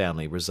where the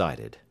family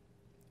resided.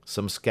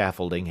 Some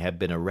scaffolding had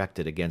been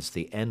erected against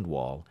the end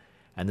wall,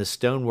 and the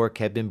stonework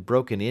had been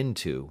broken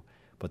into,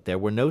 but there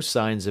were no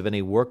signs of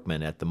any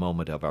workmen at the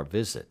moment of our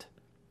visit.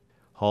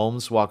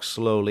 Holmes walked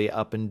slowly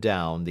up and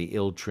down the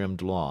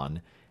ill-trimmed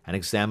lawn, and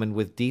examined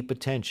with deep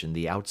attention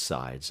the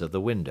outsides of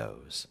the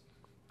windows.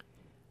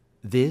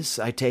 "This,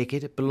 I take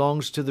it,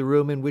 belongs to the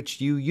room in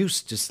which you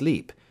used to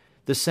sleep,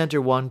 the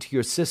centre one to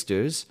your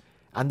sister's,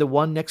 and the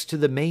one next to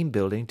the main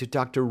building to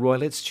Dr.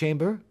 Roylott's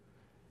chamber?"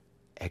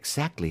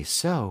 "Exactly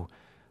so,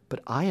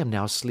 but I am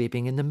now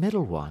sleeping in the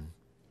middle one."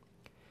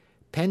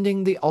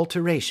 "Pending the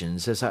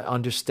alterations, as I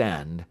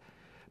understand.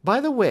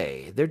 By the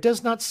way, there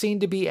does not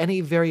seem to be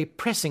any very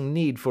pressing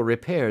need for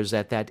repairs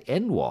at that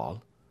end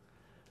wall."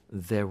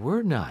 "There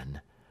were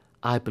none.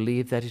 I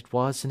believe that it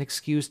was an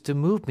excuse to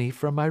move me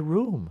from my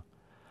room."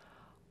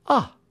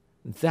 "Ah,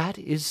 that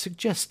is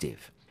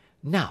suggestive.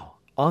 Now,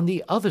 on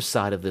the other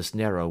side of this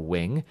narrow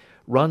wing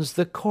runs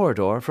the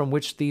corridor from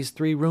which these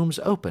three rooms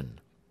open.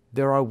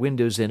 There are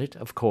windows in it,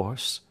 of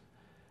course."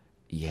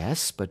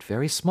 "Yes, but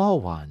very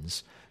small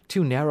ones,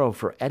 too narrow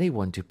for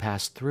anyone to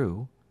pass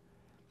through."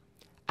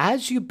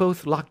 "As you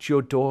both locked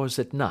your doors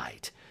at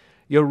night,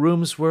 your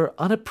rooms were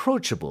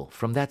unapproachable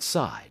from that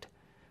side.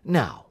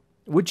 Now,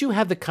 would you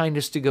have the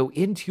kindness to go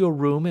into your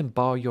room and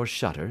bar your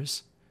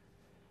shutters?"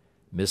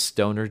 Miss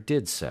Stoner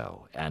did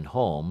so, and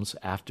Holmes,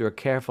 after a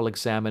careful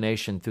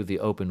examination through the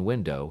open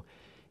window,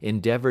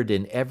 endeavoured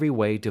in every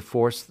way to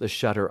force the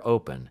shutter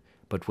open,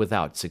 but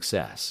without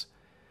success.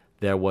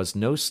 There was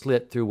no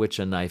slit through which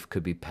a knife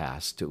could be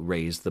passed to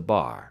raise the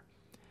bar.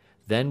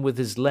 Then with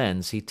his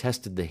lens he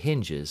tested the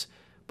hinges,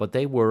 but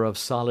they were of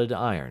solid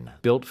iron,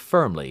 built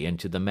firmly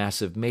into the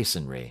massive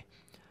masonry.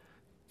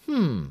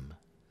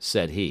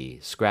 Said he,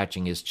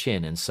 scratching his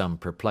chin in some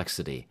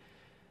perplexity.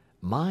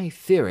 "My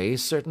theory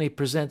certainly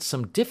presents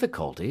some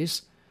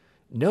difficulties.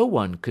 No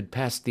one could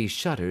pass these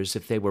shutters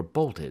if they were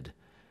bolted.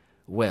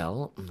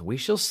 Well, we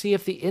shall see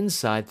if the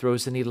inside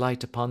throws any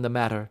light upon the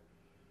matter."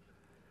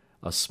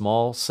 A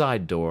small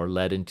side door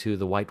led into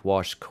the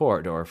whitewashed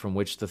corridor from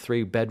which the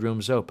three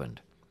bedrooms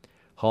opened.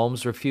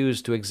 Holmes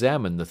refused to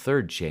examine the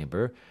third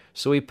chamber,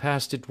 so he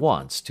passed at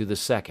once to the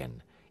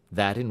second,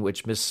 that in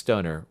which Miss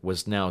Stoner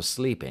was now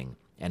sleeping,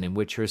 and in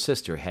which her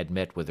sister had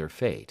met with her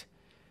fate.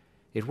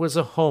 It was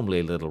a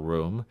homely little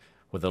room,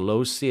 with a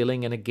low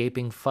ceiling and a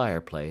gaping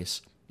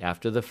fireplace,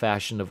 after the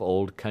fashion of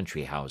old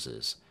country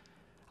houses.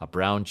 A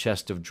brown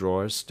chest of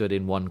drawers stood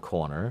in one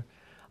corner,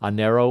 a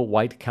narrow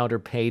white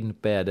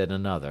counterpaned bed in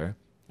another,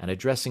 and a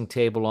dressing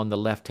table on the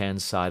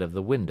left-hand side of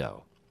the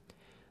window.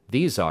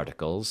 These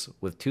articles,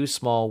 with two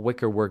small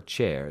wickerwork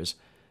chairs,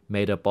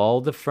 made up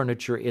all the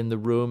furniture in the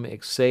room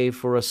save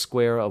for a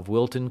square of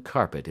Wilton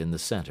carpet in the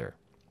centre.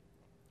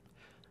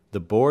 The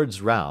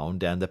boards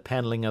round and the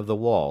panelling of the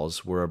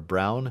walls were of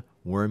brown,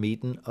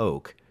 worm-eaten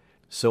oak,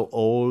 so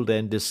old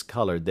and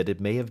discoloured that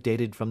it may have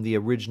dated from the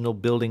original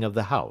building of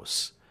the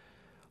house.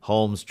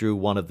 Holmes drew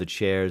one of the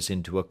chairs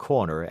into a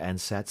corner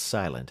and sat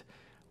silent,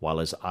 while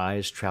his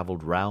eyes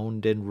travelled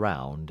round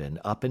and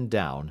up and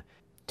down,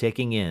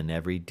 taking in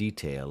every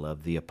detail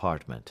of the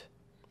apartment.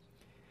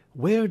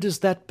 "Where does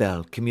that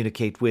bell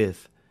communicate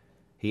with?"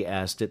 he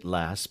asked at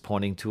last,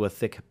 pointing to a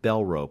thick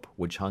bell-rope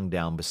which hung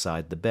down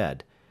beside the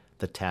bed,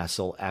 the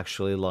tassel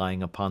actually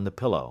lying upon the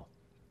pillow.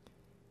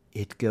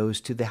 "It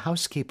goes to the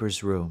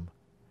housekeeper's room."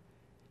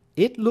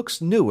 "It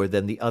looks newer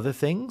than the other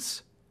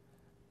things?"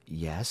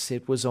 "Yes,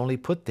 it was only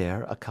put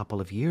there a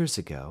couple of years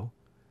ago."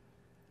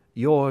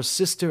 "Your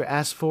sister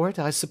asked for it,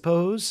 I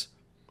suppose?"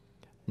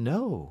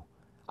 "No,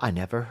 I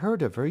never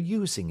heard of her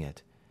using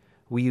it.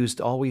 We used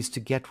always to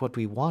get what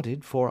we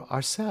wanted for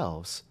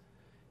ourselves."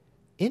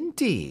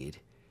 "Indeed?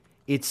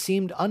 It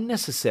seemed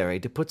unnecessary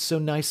to put so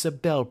nice a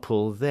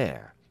bell-pull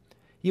there.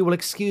 You will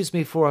excuse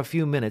me for a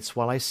few minutes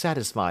while I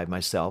satisfy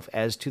myself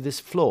as to this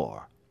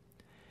floor."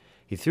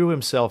 He threw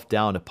himself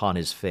down upon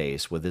his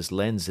face with his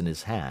lens in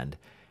his hand,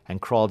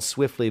 and crawled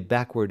swiftly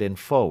backward and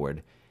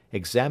forward,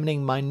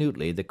 examining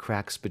minutely the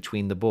cracks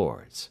between the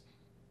boards.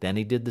 Then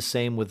he did the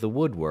same with the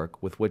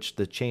woodwork with which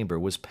the chamber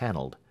was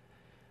panelled.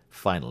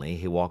 Finally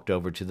he walked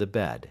over to the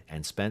bed,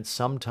 and spent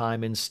some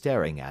time in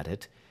staring at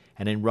it,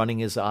 and in running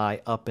his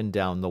eye up and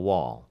down the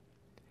wall.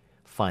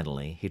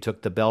 Finally he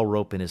took the bell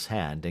rope in his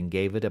hand and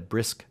gave it a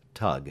brisk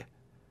tug.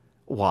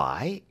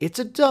 "Why, it's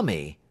a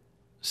dummy,"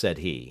 said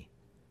he.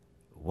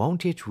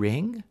 "Won't it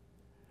ring?"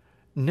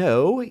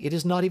 "No, it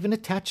is not even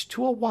attached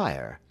to a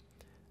wire.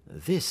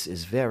 This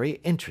is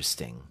very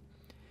interesting.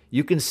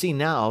 You can see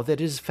now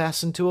that it is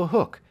fastened to a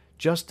hook,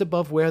 just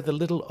above where the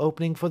little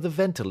opening for the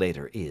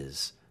ventilator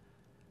is."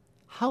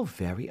 "How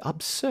very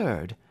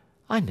absurd!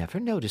 I never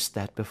noticed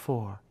that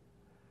before."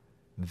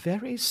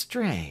 "Very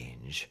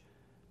strange,"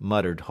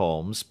 muttered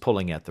Holmes,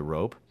 pulling at the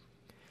rope.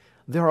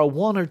 "There are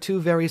one or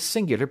two very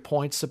singular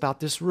points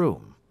about this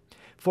room.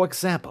 For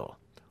example,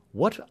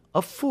 what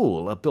a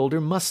fool a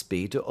builder must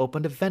be to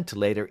open a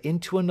ventilator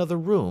into another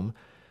room,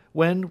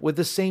 when with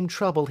the same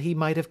trouble he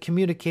might have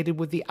communicated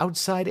with the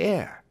outside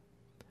air."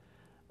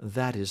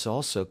 "That is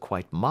also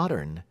quite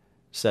modern,"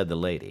 said the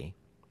lady.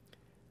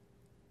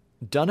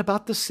 "Done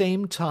about the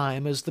same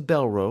time as the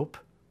bell rope,"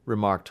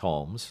 remarked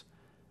Holmes.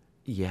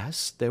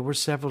 "Yes, there were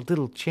several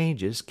little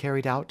changes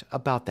carried out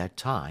about that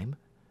time."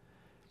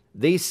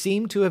 "They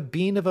seem to have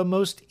been of a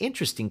most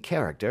interesting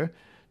character,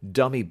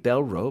 dummy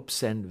bell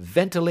ropes and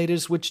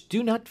ventilators which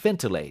do not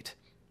ventilate.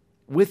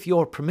 With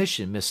your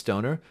permission, Miss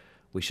Stoner,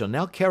 we shall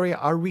now carry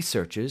our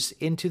researches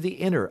into the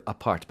inner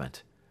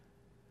apartment."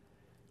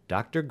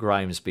 Dr.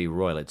 Grimesby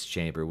Roylott's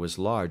chamber was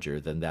larger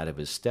than that of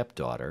his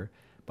stepdaughter,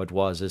 but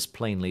was as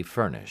plainly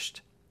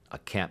furnished. A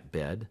camp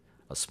bed,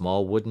 a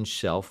small wooden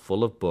shelf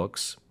full of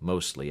books,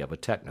 mostly of a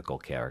technical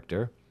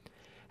character,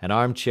 an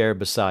armchair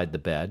beside the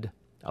bed,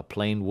 a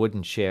plain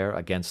wooden chair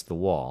against the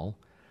wall,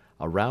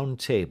 a round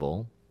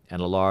table,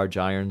 and a large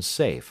iron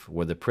safe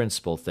were the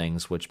principal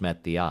things which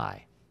met the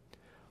eye.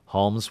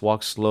 Holmes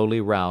walked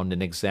slowly round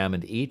and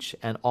examined each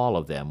and all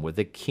of them with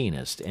the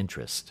keenest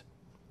interest.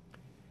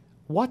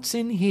 "What's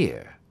in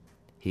here?"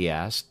 he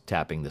asked,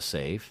 tapping the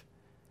safe.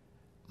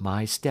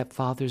 "My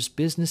stepfather's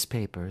business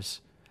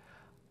papers."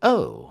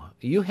 "Oh,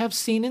 you have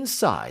seen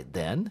inside,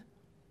 then?"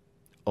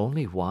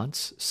 "Only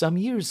once, some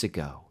years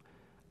ago.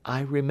 I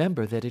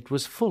remember that it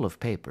was full of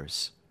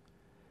papers."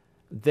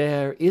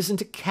 "There isn't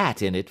a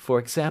cat in it, for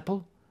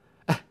example?"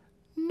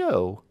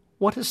 "No.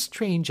 What a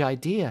strange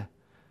idea."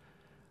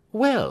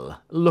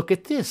 "Well, look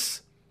at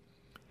this."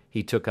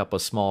 He took up a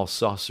small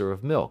saucer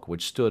of milk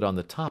which stood on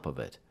the top of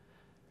it.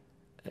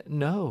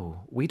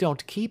 "No, we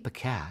don't keep a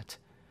cat,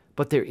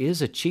 but there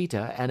is a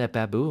cheetah and a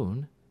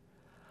baboon."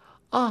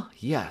 "Ah,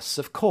 yes,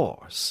 of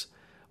course.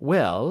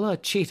 Well, a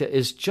cheetah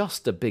is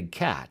just a big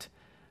cat,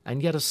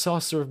 and yet a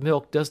saucer of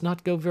milk does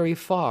not go very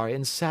far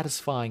in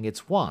satisfying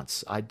its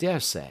wants, I dare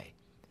say.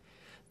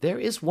 There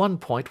is one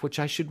point which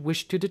I should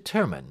wish to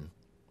determine."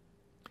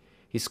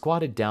 He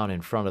squatted down in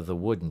front of the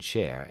wooden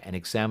chair and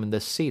examined the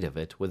seat of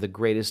it with the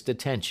greatest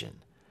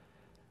attention.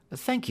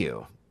 "Thank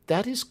you,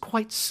 that is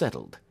quite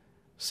settled,"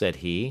 said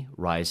he,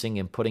 rising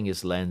and putting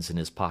his lens in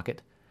his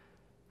pocket.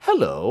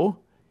 "Hullo!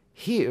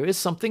 Here is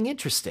something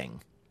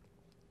interesting."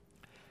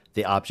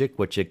 The object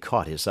which had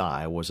caught his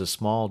eye was a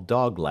small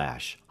dog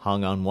lash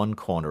hung on one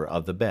corner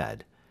of the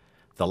bed.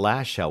 The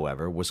lash,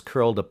 however, was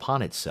curled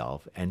upon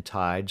itself and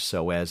tied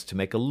so as to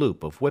make a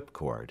loop of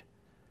whipcord.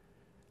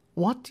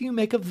 "What do you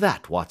make of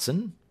that,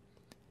 Watson?"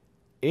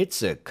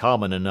 "It's a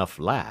common enough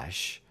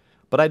lash,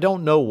 but I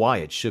don't know why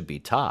it should be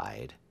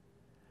tied."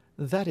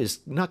 "That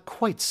is not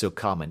quite so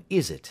common,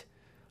 is it?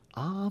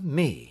 Ah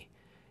me!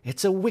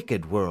 It's a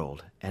wicked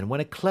world, and when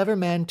a clever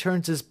man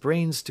turns his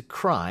brains to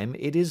crime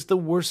it is the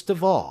worst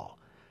of all.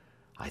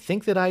 I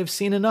think that I have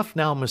seen enough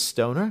now, Miss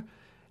Stoner,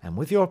 and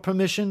with your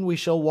permission we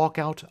shall walk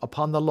out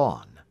upon the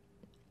lawn."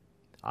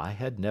 I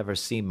had never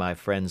seen my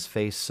friend's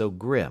face so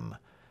grim,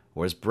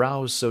 or his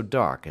brows so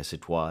dark as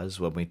it was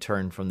when we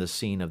turned from the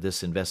scene of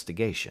this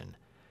investigation.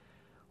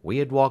 We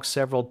had walked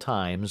several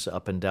times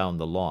up and down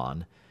the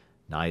lawn,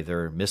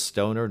 neither Miss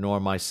Stoner nor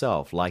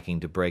myself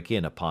liking to break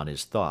in upon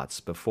his thoughts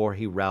before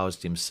he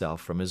roused himself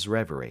from his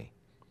reverie.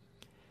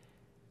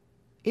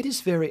 "It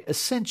is very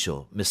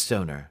essential, Miss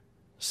Stoner,"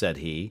 said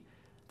he,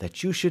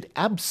 "that you should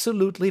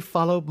absolutely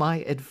follow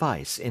my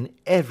advice in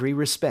every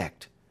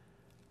respect."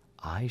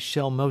 "I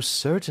shall most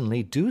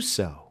certainly do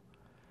so."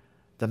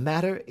 "The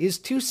matter is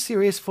too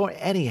serious for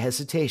any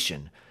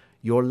hesitation.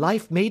 Your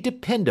life may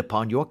depend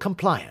upon your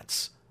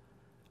compliance."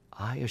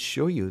 "I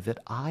assure you that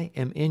I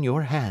am in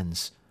your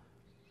hands."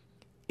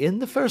 "In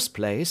the first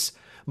place,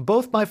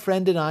 both my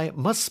friend and I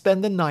must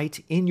spend the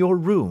night in your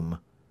room."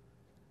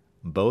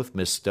 Both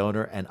Miss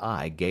Stoner and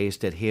I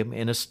gazed at him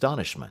in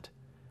astonishment.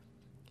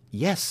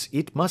 "Yes,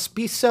 it must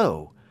be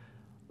so.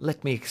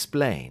 Let me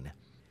explain.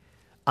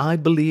 I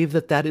believe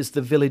that that is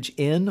the village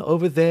inn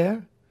over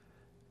there?"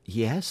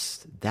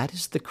 "Yes, that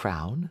is the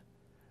Crown."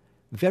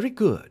 "Very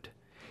good.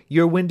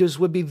 Your windows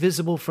would be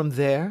visible from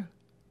there?"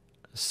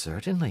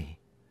 "Certainly."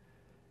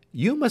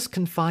 You must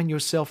confine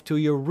yourself to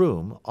your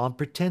room on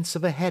pretence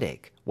of a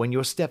headache when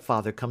your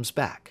stepfather comes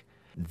back.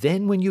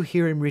 Then when you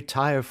hear him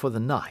retire for the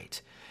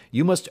night,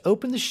 you must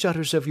open the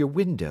shutters of your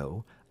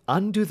window,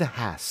 undo the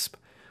hasp,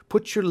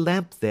 put your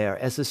lamp there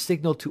as a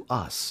signal to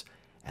us,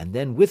 and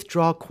then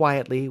withdraw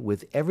quietly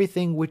with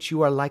everything which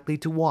you are likely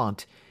to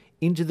want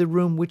into the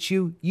room which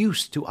you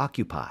used to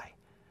occupy.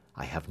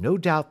 I have no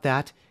doubt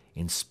that,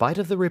 in spite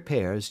of the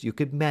repairs, you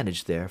could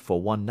manage there for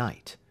one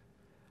night.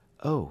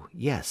 Oh,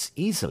 yes,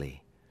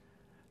 easily.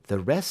 The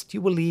rest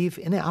you will leave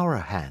in our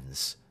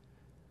hands.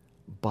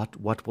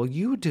 But what will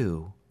you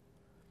do?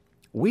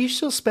 We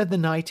shall spend the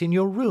night in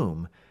your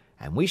room,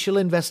 and we shall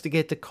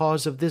investigate the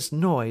cause of this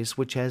noise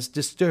which has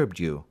disturbed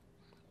you.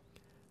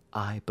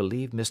 I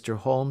believe, Mr.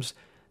 Holmes,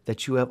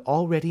 that you have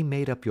already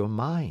made up your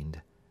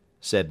mind,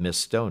 said Miss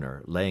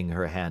Stoner, laying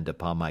her hand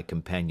upon my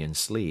companion's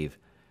sleeve.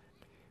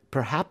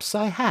 Perhaps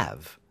I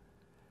have.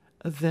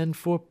 Then,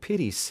 for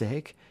pity's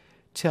sake,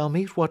 tell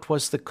me what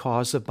was the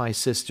cause of my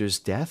sister's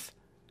death.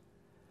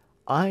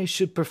 I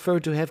should prefer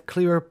to have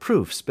clearer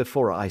proofs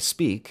before I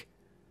speak.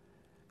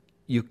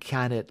 You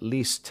can at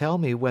least tell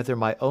me whether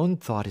my own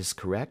thought is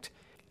correct,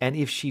 and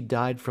if she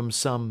died from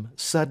some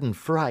sudden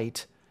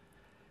fright.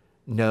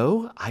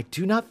 No, I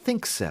do not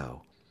think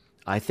so.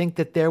 I think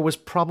that there was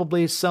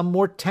probably some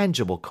more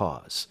tangible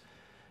cause.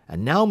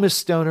 And now, Miss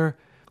Stoner,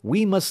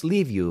 we must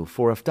leave you,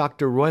 for if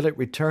Dr. Roylott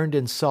returned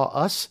and saw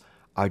us,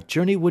 our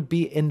journey would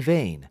be in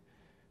vain.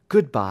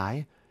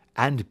 Good-bye,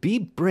 and be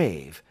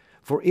brave,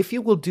 for if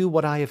you will do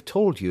what I have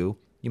told you,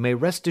 you may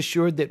rest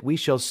assured that we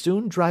shall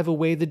soon drive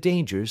away the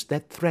dangers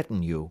that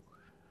threaten you.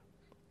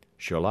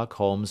 Sherlock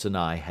Holmes and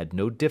I had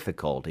no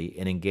difficulty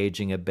in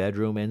engaging a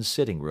bedroom and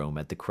sitting-room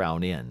at the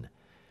Crown Inn.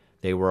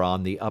 They were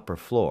on the upper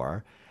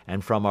floor,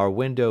 and from our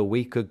window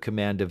we could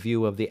command a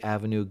view of the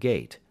avenue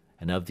gate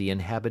and of the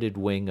inhabited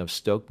wing of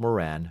Stoke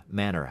Moran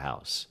Manor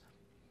House.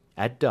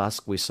 At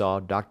dusk we saw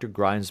Dr.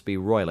 Grimesby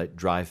Roylott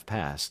drive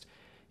past,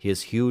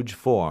 his huge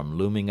form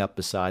looming up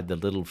beside the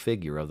little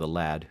figure of the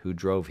lad who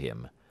drove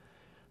him.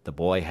 The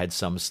boy had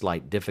some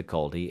slight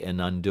difficulty in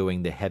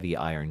undoing the heavy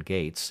iron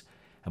gates,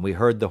 and we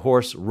heard the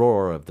hoarse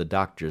roar of the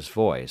doctor's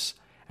voice,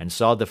 and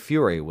saw the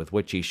fury with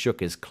which he shook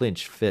his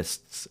clenched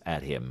fists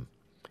at him.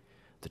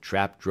 The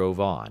trap drove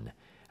on,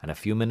 and a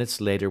few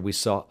minutes later we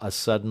saw a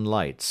sudden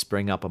light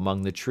spring up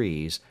among the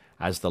trees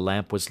as the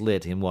lamp was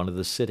lit in one of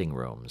the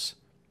sitting-rooms.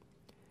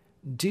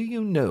 "Do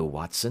you know,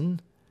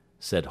 Watson,"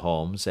 said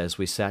Holmes, as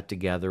we sat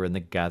together in the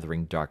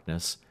gathering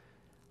darkness,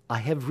 "I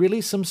have really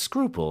some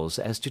scruples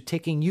as to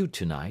taking you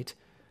tonight.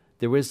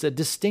 There is a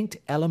distinct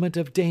element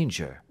of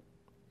danger."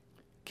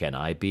 "Can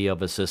I be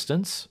of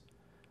assistance?"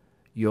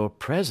 "Your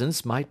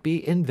presence might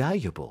be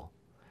invaluable."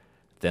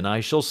 "Then I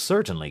shall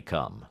certainly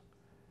come."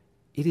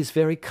 "It is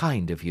very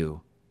kind of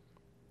you."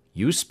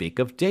 "You speak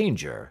of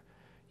danger.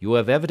 You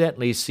have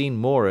evidently seen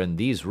more in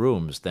these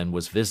rooms than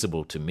was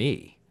visible to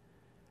me."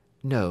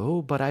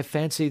 "No, but I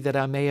fancy that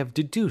I may have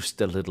deduced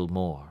a little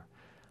more.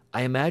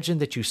 I imagine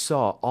that you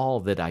saw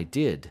all that I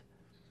did."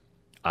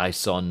 "I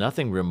saw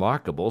nothing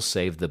remarkable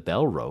save the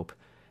bell rope,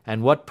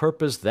 and what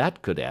purpose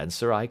that could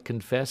answer I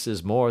confess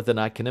is more than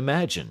I can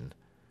imagine."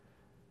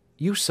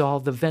 "You saw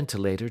the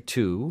ventilator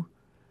too?"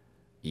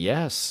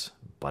 "Yes,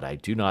 but I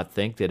do not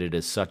think that it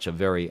is such a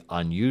very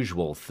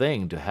unusual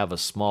thing to have a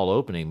small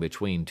opening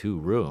between two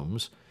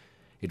rooms.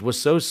 It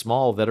was so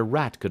small that a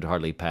rat could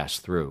hardly pass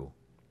through."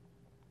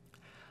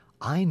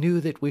 "I knew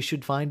that we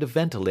should find a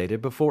ventilator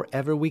before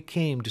ever we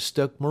came to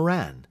Stoke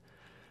Moran."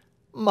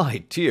 "My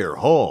dear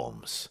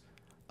Holmes!"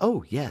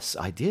 "Oh, yes,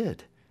 I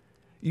did.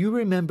 You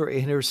remember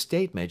in her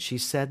statement she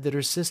said that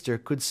her sister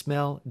could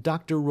smell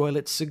Dr.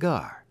 Roylott's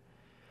cigar.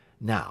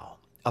 Now,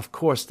 of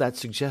course that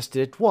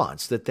suggested at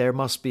once that there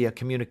must be a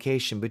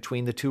communication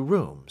between the two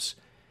rooms.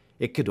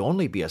 It could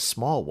only be a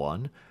small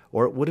one,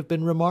 or it would have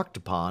been remarked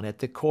upon at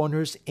the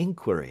coroner's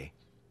inquiry.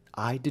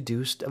 I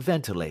deduced a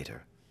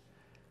ventilator."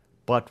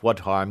 "But what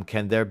harm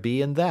can there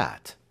be in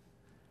that?"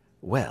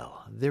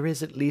 "Well, there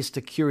is at least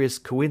a curious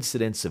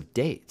coincidence of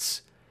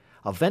dates.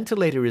 A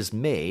ventilator is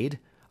made,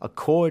 a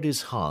cord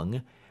is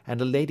hung, and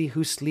a lady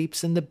who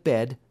sleeps in the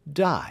bed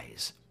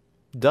dies.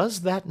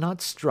 Does that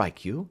not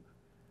strike you?"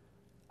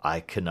 "I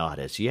cannot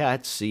as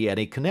yet see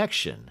any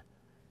connection."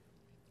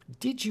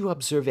 "Did you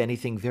observe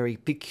anything very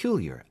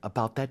peculiar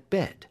about that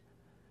bed?"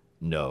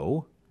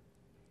 "No."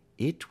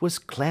 "It was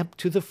clamped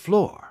to the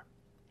floor.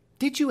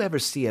 Did you ever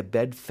see a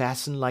bed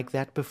fastened like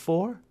that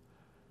before?"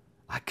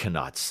 "I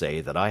cannot say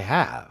that I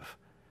have."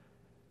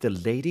 "The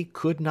lady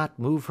could not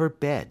move her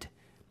bed.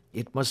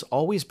 It must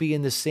always be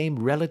in the same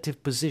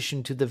relative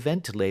position to the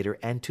ventilator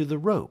and to the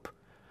rope.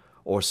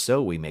 Or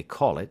so we may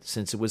call it,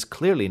 since it was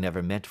clearly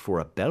never meant for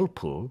a bell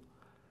pull."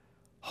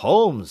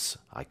 "Holmes,"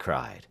 I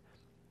cried,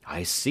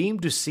 "I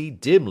seem to see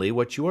dimly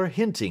what you are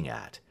hinting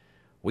at.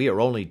 We are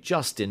only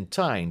just in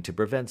time to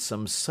prevent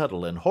some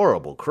subtle and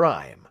horrible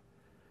crime."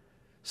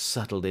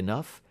 "Subtle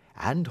enough,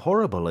 and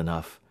horrible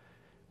enough.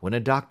 When a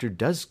doctor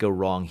does go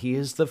wrong he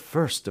is the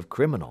first of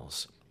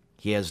criminals.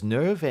 He has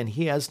nerve and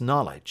he has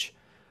knowledge.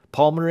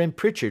 Palmer and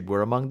Pritchard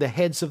were among the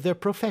heads of their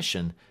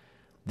profession,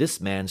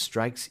 This man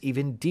strikes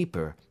even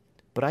deeper,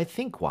 but I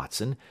think,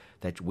 Watson,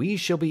 that we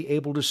shall be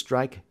able to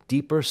strike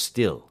deeper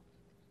still.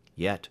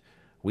 Yet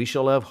we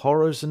shall have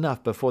horrors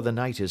enough before the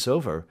night is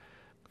over.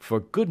 For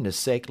goodness'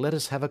 sake, let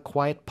us have a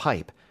quiet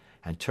pipe,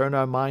 and turn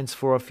our minds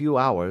for a few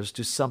hours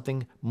to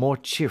something more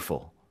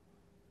cheerful."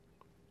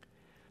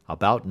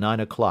 About 9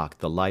 o'clock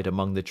the light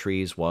among the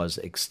trees was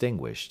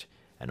extinguished,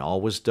 and all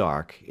was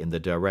dark in the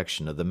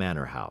direction of the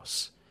manor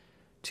house.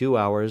 2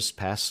 hours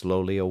passed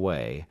slowly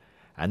away,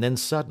 and then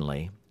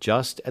suddenly,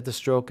 just at the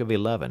stroke of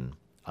 11,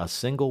 a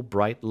single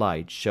bright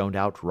light shone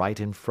out right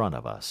in front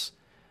of us.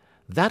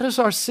 "That is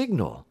our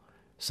signal,"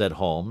 said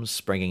Holmes,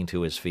 springing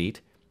to his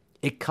feet.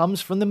 "It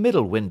comes from the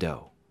middle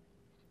window."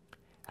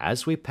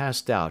 As we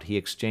passed out he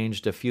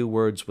exchanged a few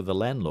words with the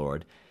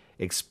landlord,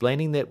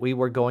 explaining that we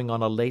were going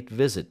on a late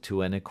visit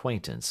to an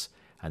acquaintance,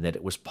 and that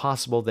it was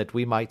possible that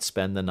we might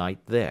spend the night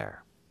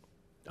there.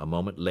 A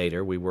moment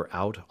later we were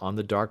out on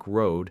the dark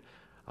road,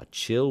 a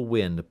chill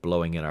wind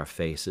blowing in our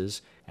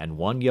faces, and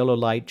one yellow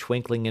light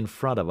twinkling in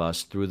front of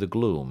us through the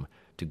gloom,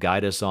 to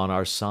guide us on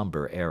our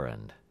sombre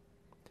errand.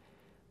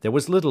 There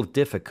was little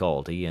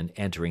difficulty in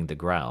entering the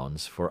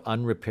grounds, for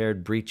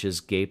unrepaired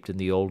breaches gaped in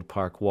the old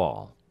park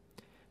wall.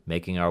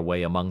 Making our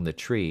way among the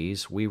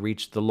trees, we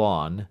reached the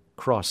lawn,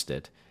 crossed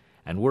it,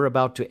 and were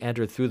about to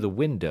enter through the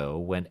window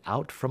when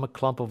out from a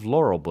clump of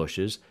laurel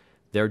bushes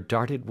there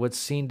darted what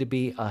seemed to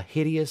be a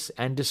hideous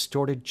and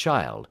distorted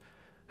child,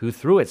 who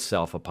threw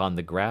itself upon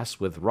the grass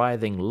with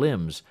writhing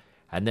limbs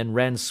and then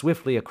ran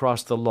swiftly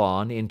across the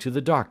lawn into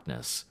the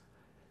darkness.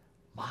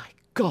 "My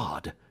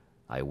God!"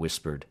 I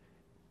whispered.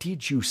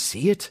 "Did you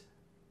see it?"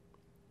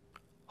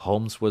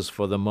 Holmes was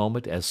for the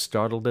moment as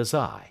startled as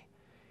I.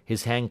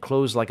 His hand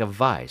closed like a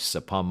vice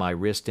upon my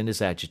wrist in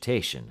his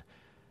agitation.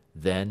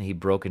 Then he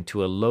broke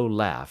into a low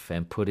laugh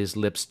and put his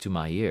lips to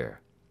my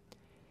ear.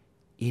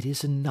 "It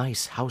is a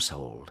nice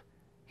household,"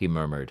 he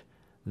murmured.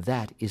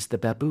 "That is the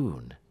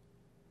baboon."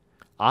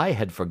 I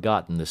had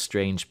forgotten the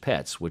strange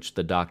pets which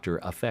the doctor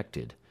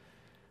affected.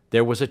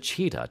 There was a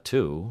cheetah,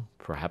 too.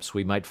 Perhaps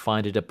we might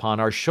find it upon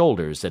our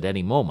shoulders at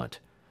any moment.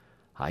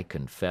 I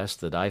confess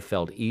that I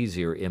felt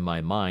easier in my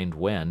mind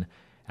when,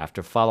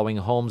 after following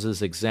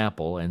Holmes's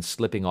example and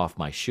slipping off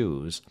my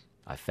shoes,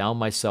 I found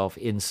myself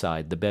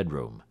inside the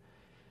bedroom.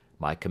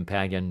 My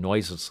companion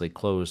noiselessly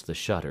closed the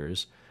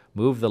shutters,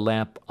 moved the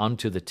lamp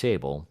onto the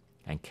table,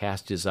 and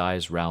cast his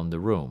eyes round the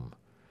room.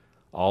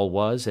 All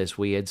was as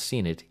we had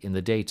seen it in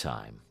the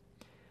daytime.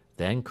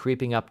 Then,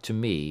 creeping up to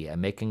me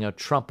and making a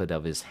trumpet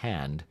of his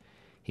hand,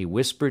 he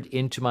whispered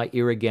into my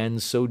ear again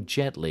so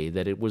gently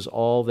that it was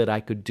all that I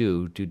could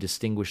do to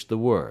distinguish the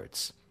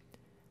words.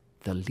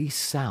 "The least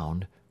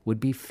sound would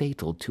be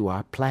fatal to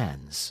our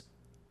plans."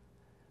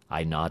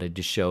 I nodded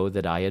to show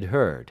that I had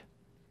heard.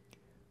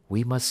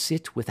 "We must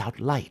sit without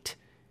light.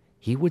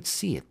 He would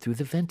see it through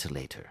the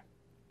ventilator."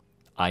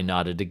 I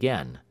nodded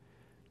again.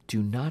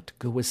 "Do not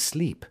go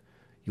asleep.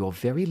 Your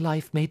very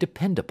life may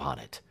depend upon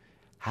it.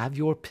 Have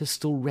your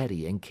pistol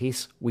ready in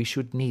case we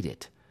should need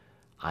it.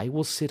 I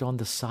will sit on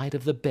the side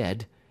of the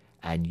bed,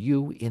 and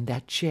you in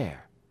that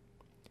chair."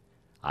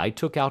 I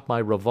took out my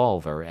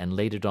revolver and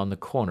laid it on the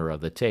corner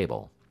of the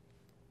table.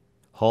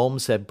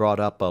 Holmes had brought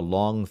up a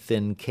long,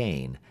 thin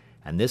cane,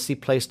 and this he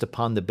placed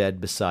upon the bed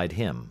beside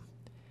him.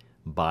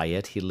 By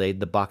it he laid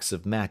the box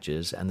of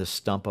matches and the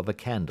stump of a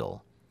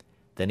candle.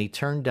 Then he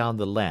turned down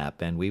the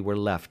lamp and we were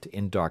left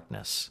in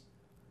darkness.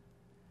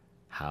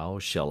 How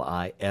shall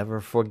I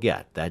ever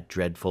forget that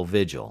dreadful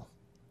vigil?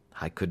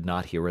 I could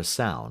not hear a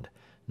sound,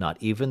 not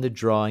even the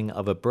drawing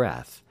of a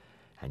breath,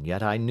 and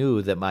yet I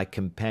knew that my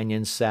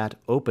companion sat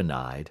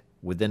open-eyed,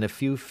 within a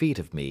few feet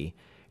of me,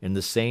 in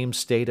the same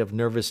state of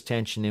nervous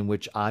tension in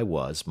which I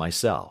was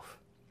myself.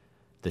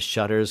 The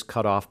shutters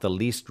cut off the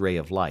least ray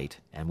of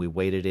light, and we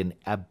waited in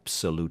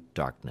absolute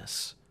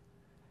darkness.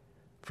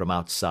 From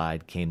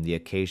outside came the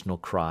occasional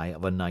cry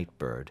of a night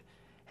bird,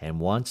 and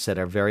once at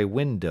our very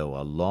window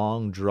a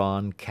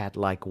long-drawn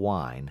cat-like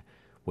whine,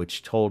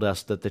 which told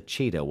us that the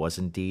cheetah was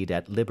indeed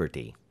at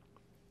liberty.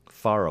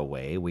 Far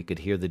away we could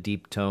hear the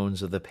deep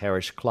tones of the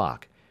parish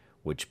clock,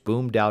 which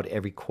boomed out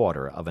every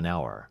quarter of an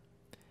hour.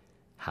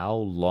 How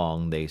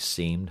long they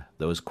seemed,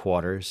 those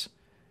quarters!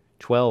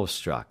 12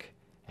 struck,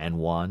 and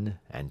 1,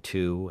 and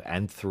 2,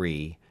 and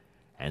 3,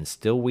 and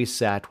still we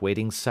sat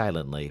waiting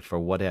silently for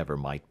whatever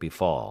might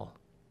befall.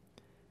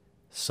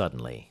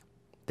 Suddenly,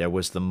 there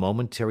was the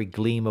momentary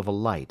gleam of a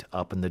light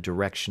up in the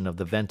direction of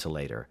the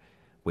ventilator,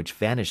 which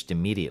vanished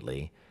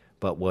immediately,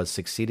 but was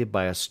succeeded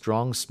by a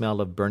strong smell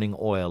of burning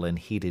oil and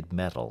heated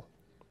metal.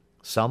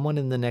 Someone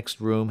in the next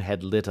room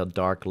had lit a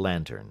dark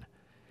lantern.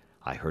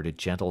 I heard a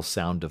gentle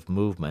sound of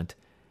movement,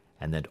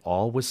 and then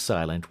all was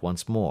silent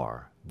once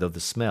more, though the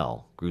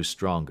smell grew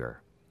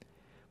stronger.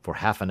 For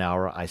half an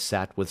hour I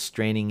sat with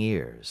straining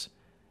ears.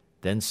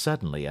 Then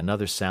suddenly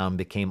another sound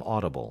became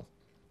audible,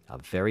 a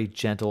very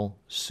gentle,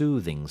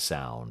 soothing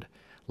sound,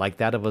 like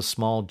that of a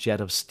small jet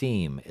of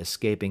steam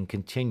escaping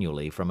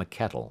continually from a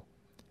kettle.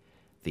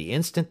 The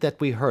instant that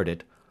we heard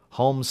it,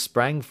 Holmes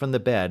sprang from the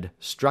bed,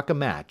 struck a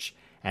match,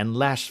 and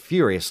lashed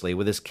furiously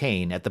with his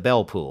cane at the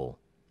bell pull.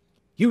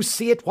 "You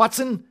see it,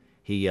 Watson?"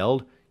 he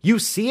yelled. "You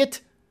see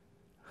it?"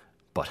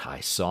 But I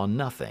saw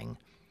nothing.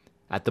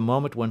 At the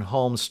moment when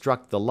Holmes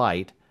struck the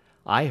light,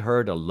 I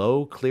heard a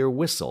low, clear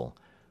whistle,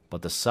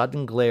 but the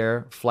sudden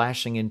glare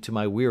flashing into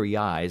my weary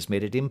eyes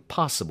made it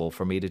impossible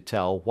for me to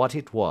tell what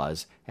it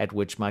was at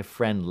which my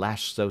friend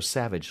lashed so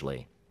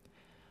savagely.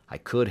 I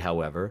could,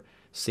 however,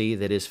 see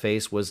that his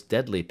face was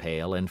deadly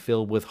pale and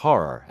filled with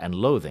horror and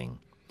loathing.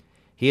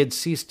 He had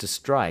ceased to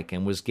strike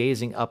and was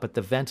gazing up at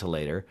the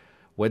ventilator,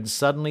 when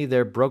suddenly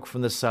there broke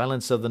from the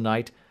silence of the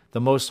night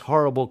the most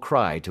horrible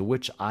cry to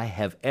which I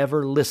have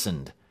ever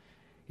listened.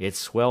 It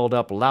swelled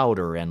up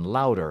louder and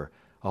louder,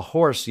 a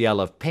hoarse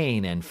yell of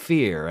pain and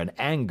fear and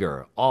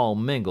anger all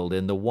mingled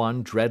in the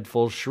one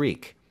dreadful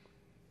shriek.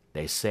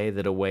 They say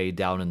that away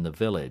down in the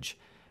village,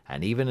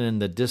 and even in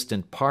the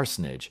distant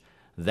parsonage,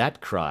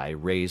 that cry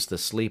raised the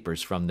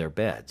sleepers from their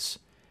beds.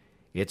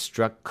 It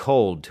struck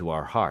cold to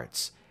our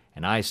hearts,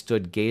 and I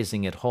stood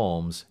gazing at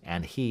Holmes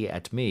and he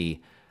at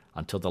me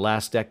until the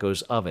last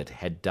echoes of it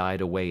had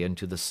died away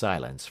into the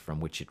silence from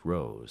which it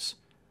rose.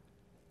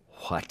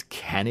 "What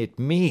can it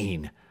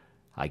mean?"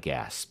 I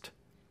gasped.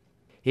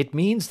 "It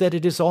means that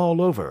it is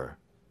all over,"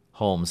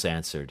 Holmes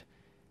answered.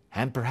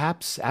 "And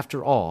perhaps,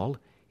 after all,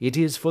 it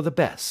is for the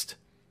best.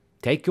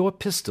 Take your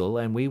pistol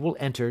and we will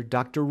enter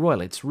Dr.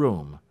 Roylott's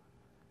room."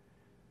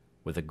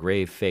 With a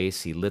grave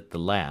face he lit the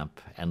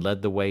lamp and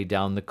led the way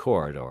down the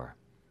corridor.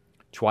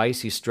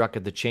 Twice he struck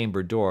at the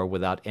chamber door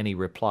without any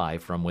reply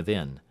from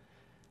within.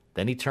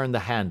 Then he turned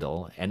the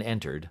handle and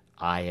entered,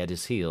 I at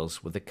his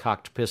heels with the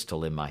cocked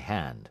pistol in my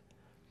hand.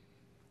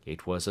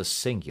 It was a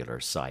singular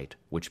sight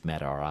which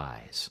met our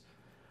eyes.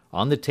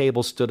 On the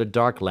table stood a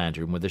dark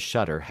lantern with the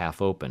shutter half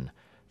open,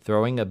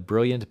 throwing a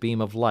brilliant beam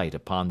of light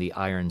upon the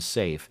iron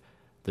safe,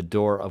 the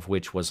door of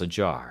which was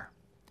ajar.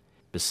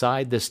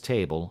 Beside this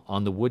table,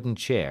 on the wooden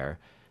chair,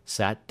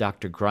 sat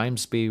Dr.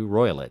 Grimesby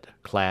Roylott,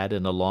 clad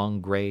in a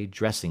long grey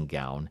dressing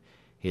gown,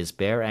 his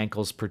bare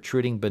ankles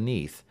protruding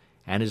beneath,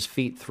 and his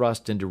feet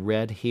thrust into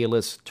red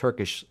heelless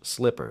Turkish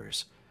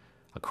slippers.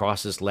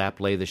 Across his lap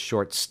lay the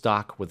short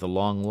stock with the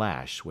long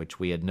lash which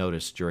we had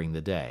noticed during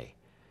the day.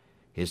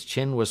 His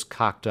chin was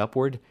cocked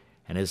upward,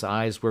 and his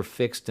eyes were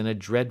fixed in a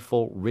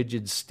dreadful,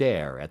 rigid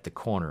stare at the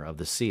corner of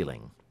the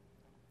ceiling.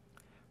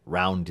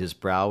 Round his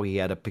brow he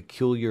had a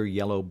peculiar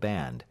yellow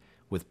band,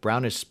 with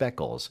brownish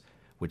speckles,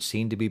 which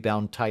seemed to be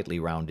bound tightly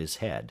round his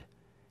head.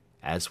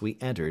 As we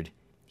entered,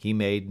 he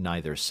made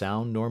neither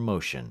sound nor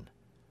motion.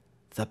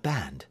 "The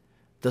band,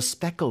 the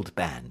speckled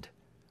band,"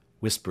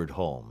 whispered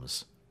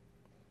Holmes.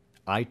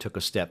 I took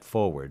a step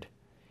forward.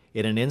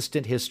 In an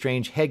instant his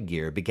strange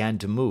headgear began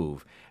to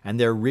move, and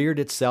there reared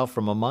itself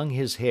from among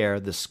his hair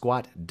the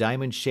squat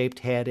diamond-shaped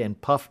head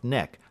and puffed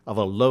neck of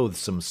a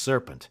loathsome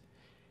serpent.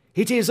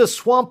 "It is a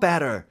swamp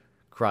adder!"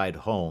 cried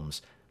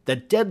Holmes, "the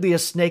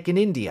deadliest snake in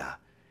India.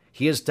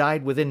 He has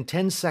died within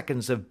 10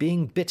 seconds of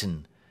being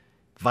bitten.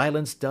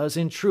 Violence does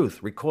in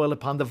truth recoil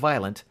upon the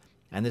violent,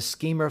 and the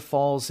schemer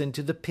falls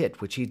into the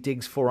pit which he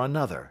digs for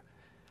another.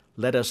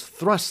 Let us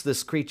thrust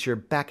this creature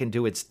back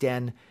into its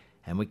den,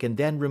 and we can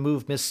then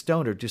remove Miss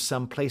Stoner to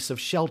some place of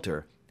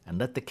shelter, and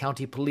let the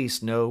county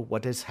police know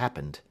what has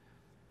happened."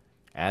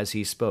 As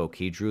he spoke,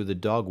 he drew the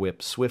dog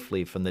whip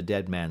swiftly from the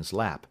dead man's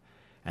lap,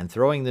 and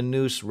throwing the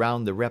noose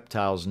round the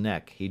reptile's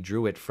neck, he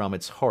drew it from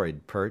its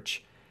horrid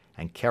perch,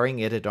 and carrying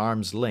it at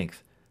arm's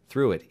length,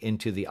 threw it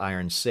into the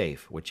iron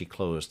safe, which he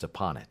closed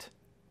upon it.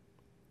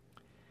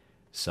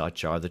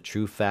 Such are the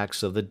true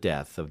facts of the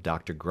death of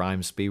Dr.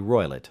 Grimesby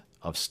Roylott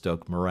of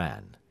Stoke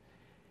Moran.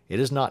 It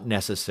is not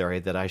necessary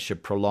that I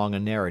should prolong a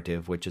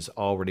narrative which has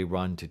already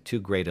run to too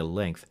great a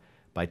length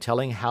by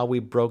telling how we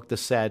broke the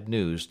sad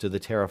news to the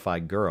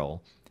terrified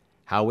girl,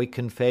 how we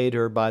conveyed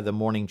her by the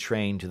morning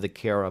train to the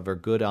care of her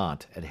good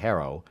aunt at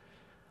Harrow,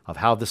 of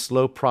how the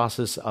slow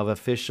process of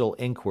official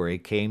inquiry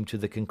came to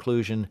the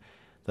conclusion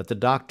that the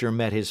doctor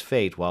met his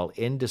fate while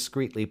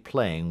indiscreetly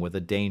playing with a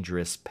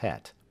dangerous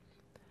pet.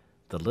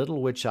 The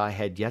little which I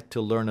had yet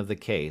to learn of the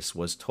case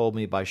was told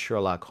me by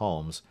Sherlock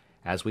Holmes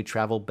as we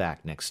travelled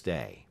back next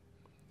day.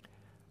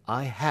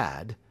 "I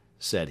had,"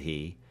 said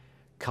he,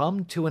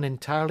 "come to an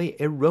entirely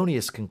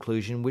erroneous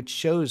conclusion which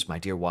shows, my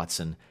dear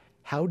Watson,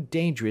 how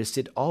dangerous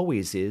it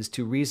always is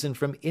to reason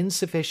from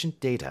insufficient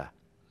data.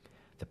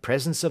 The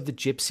presence of the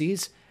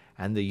gipsies,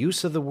 and the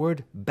use of the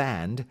word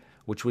band,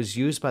 which was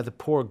used by the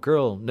poor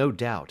girl, no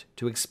doubt,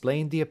 to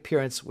explain the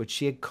appearance which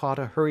she had caught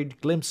a hurried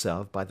glimpse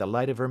of by the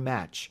light of her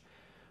match,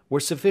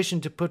 were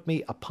sufficient to put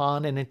me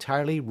upon an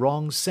entirely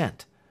wrong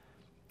scent.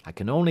 I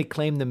can only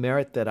claim the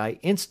merit that I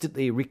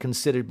instantly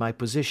reconsidered my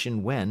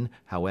position when,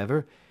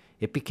 however,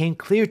 it became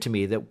clear to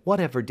me that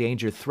whatever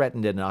danger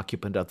threatened an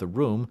occupant of the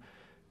room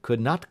could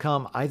not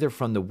come either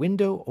from the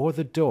window or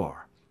the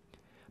door.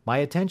 My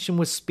attention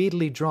was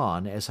speedily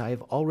drawn, as I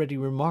have already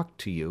remarked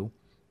to you,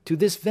 to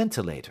this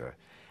ventilator,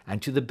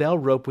 and to the bell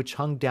rope which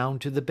hung down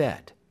to the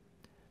bed.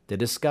 The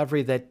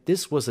discovery that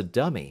this was a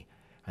dummy,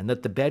 and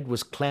that the bed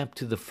was clamped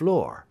to the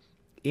floor,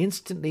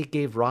 instantly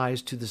gave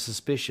rise to the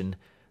suspicion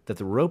that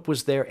the rope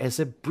was there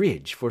as a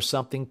bridge for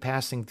something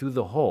passing through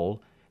the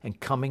hole and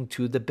coming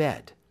to the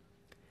bed.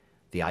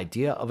 The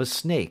idea of a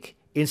snake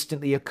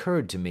instantly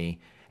occurred to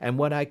me, and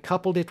when I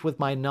coupled it with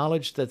my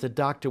knowledge that the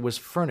doctor was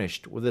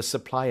furnished with a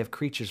supply of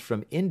creatures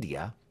from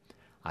India,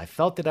 I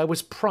felt that I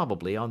was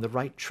probably on the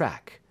right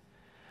track.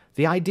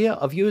 The idea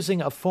of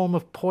using a form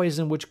of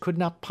poison which could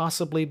not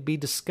possibly be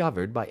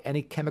discovered by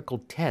any chemical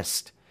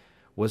test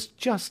was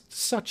just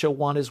such a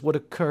one as would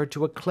occur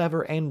to a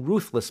clever and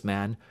ruthless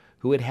man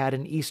who had had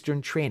an Eastern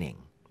training.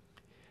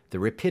 The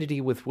rapidity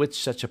with which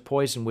such a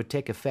poison would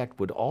take effect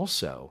would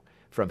also,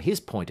 from his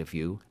point of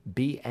view,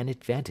 be an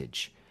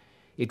advantage.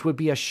 It would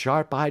be a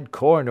sharp-eyed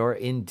coroner,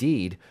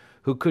 indeed,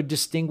 who could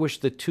distinguish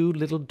the two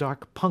little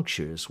dark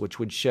punctures which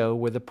would show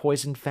where the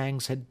poisoned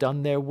fangs had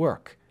done their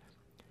work.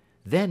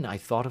 Then I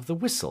thought of the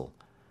whistle.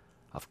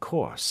 Of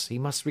course, he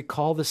must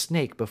recall the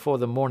snake before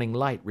the morning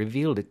light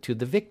revealed it to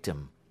the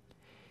victim.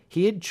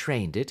 He had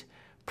trained it,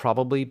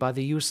 probably by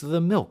the use of the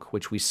milk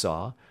which we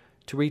saw,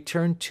 to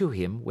return to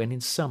him when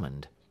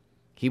summoned.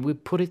 He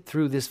would put it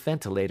through this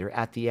ventilator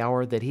at the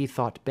hour that he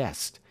thought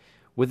best,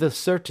 with the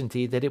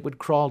certainty that it would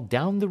crawl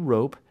down the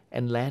rope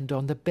and land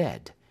on the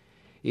bed.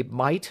 It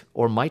might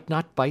or might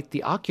not bite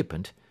the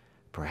occupant.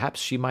 Perhaps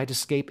she might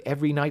escape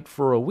every night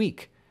for a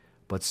week,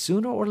 but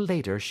sooner or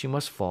later she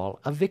must fall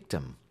a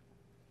victim.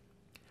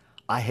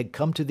 I had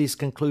come to these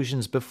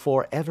conclusions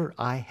before ever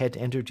I had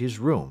entered his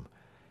room.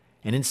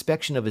 An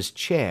inspection of his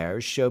chair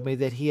showed me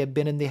that he had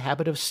been in the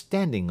habit of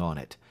standing on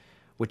it,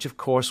 which of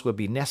course would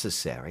be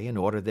necessary in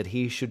order that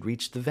he should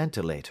reach the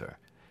ventilator.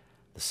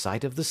 The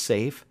sight of the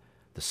safe,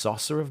 the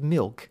saucer of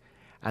milk,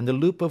 and the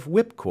loop of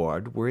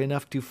whipcord were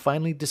enough to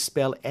finally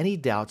dispel any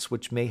doubts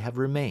which may have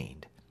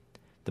remained.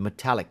 The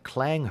metallic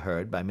clang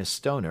heard by Miss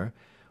Stoner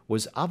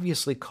was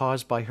obviously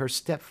caused by her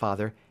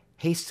stepfather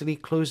hastily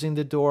closing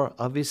the door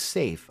of his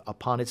safe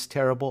upon its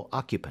terrible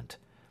occupant.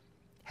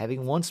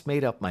 Having once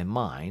made up my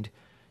mind,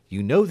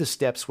 you know the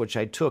steps which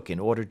I took in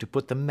order to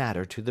put the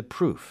matter to the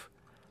proof.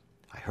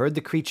 I heard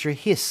the creature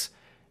hiss,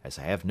 as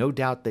I have no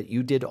doubt that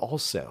you did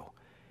also,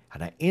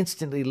 and I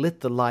instantly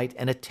lit the light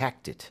and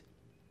attacked it.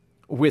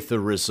 With the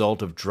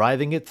result of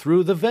driving it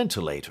through the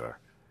ventilator.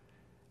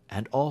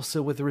 And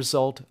also with the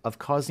result of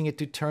causing it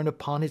to turn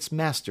upon its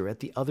master at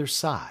the other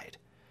side.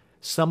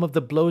 Some of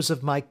the blows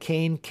of my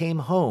cane came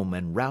home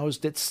and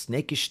roused its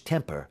snakish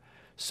temper,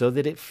 so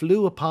that it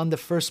flew upon the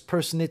first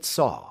person it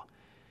saw.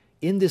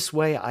 In this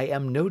way I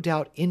am no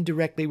doubt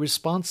indirectly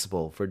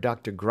responsible for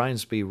Dr.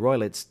 Grimesby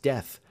Roylott's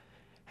death,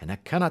 and I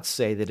cannot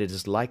say that it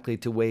is likely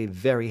to weigh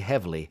very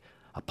heavily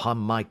upon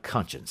my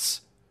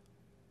conscience.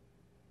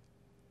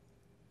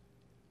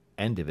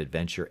 End of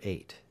Adventure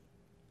 8.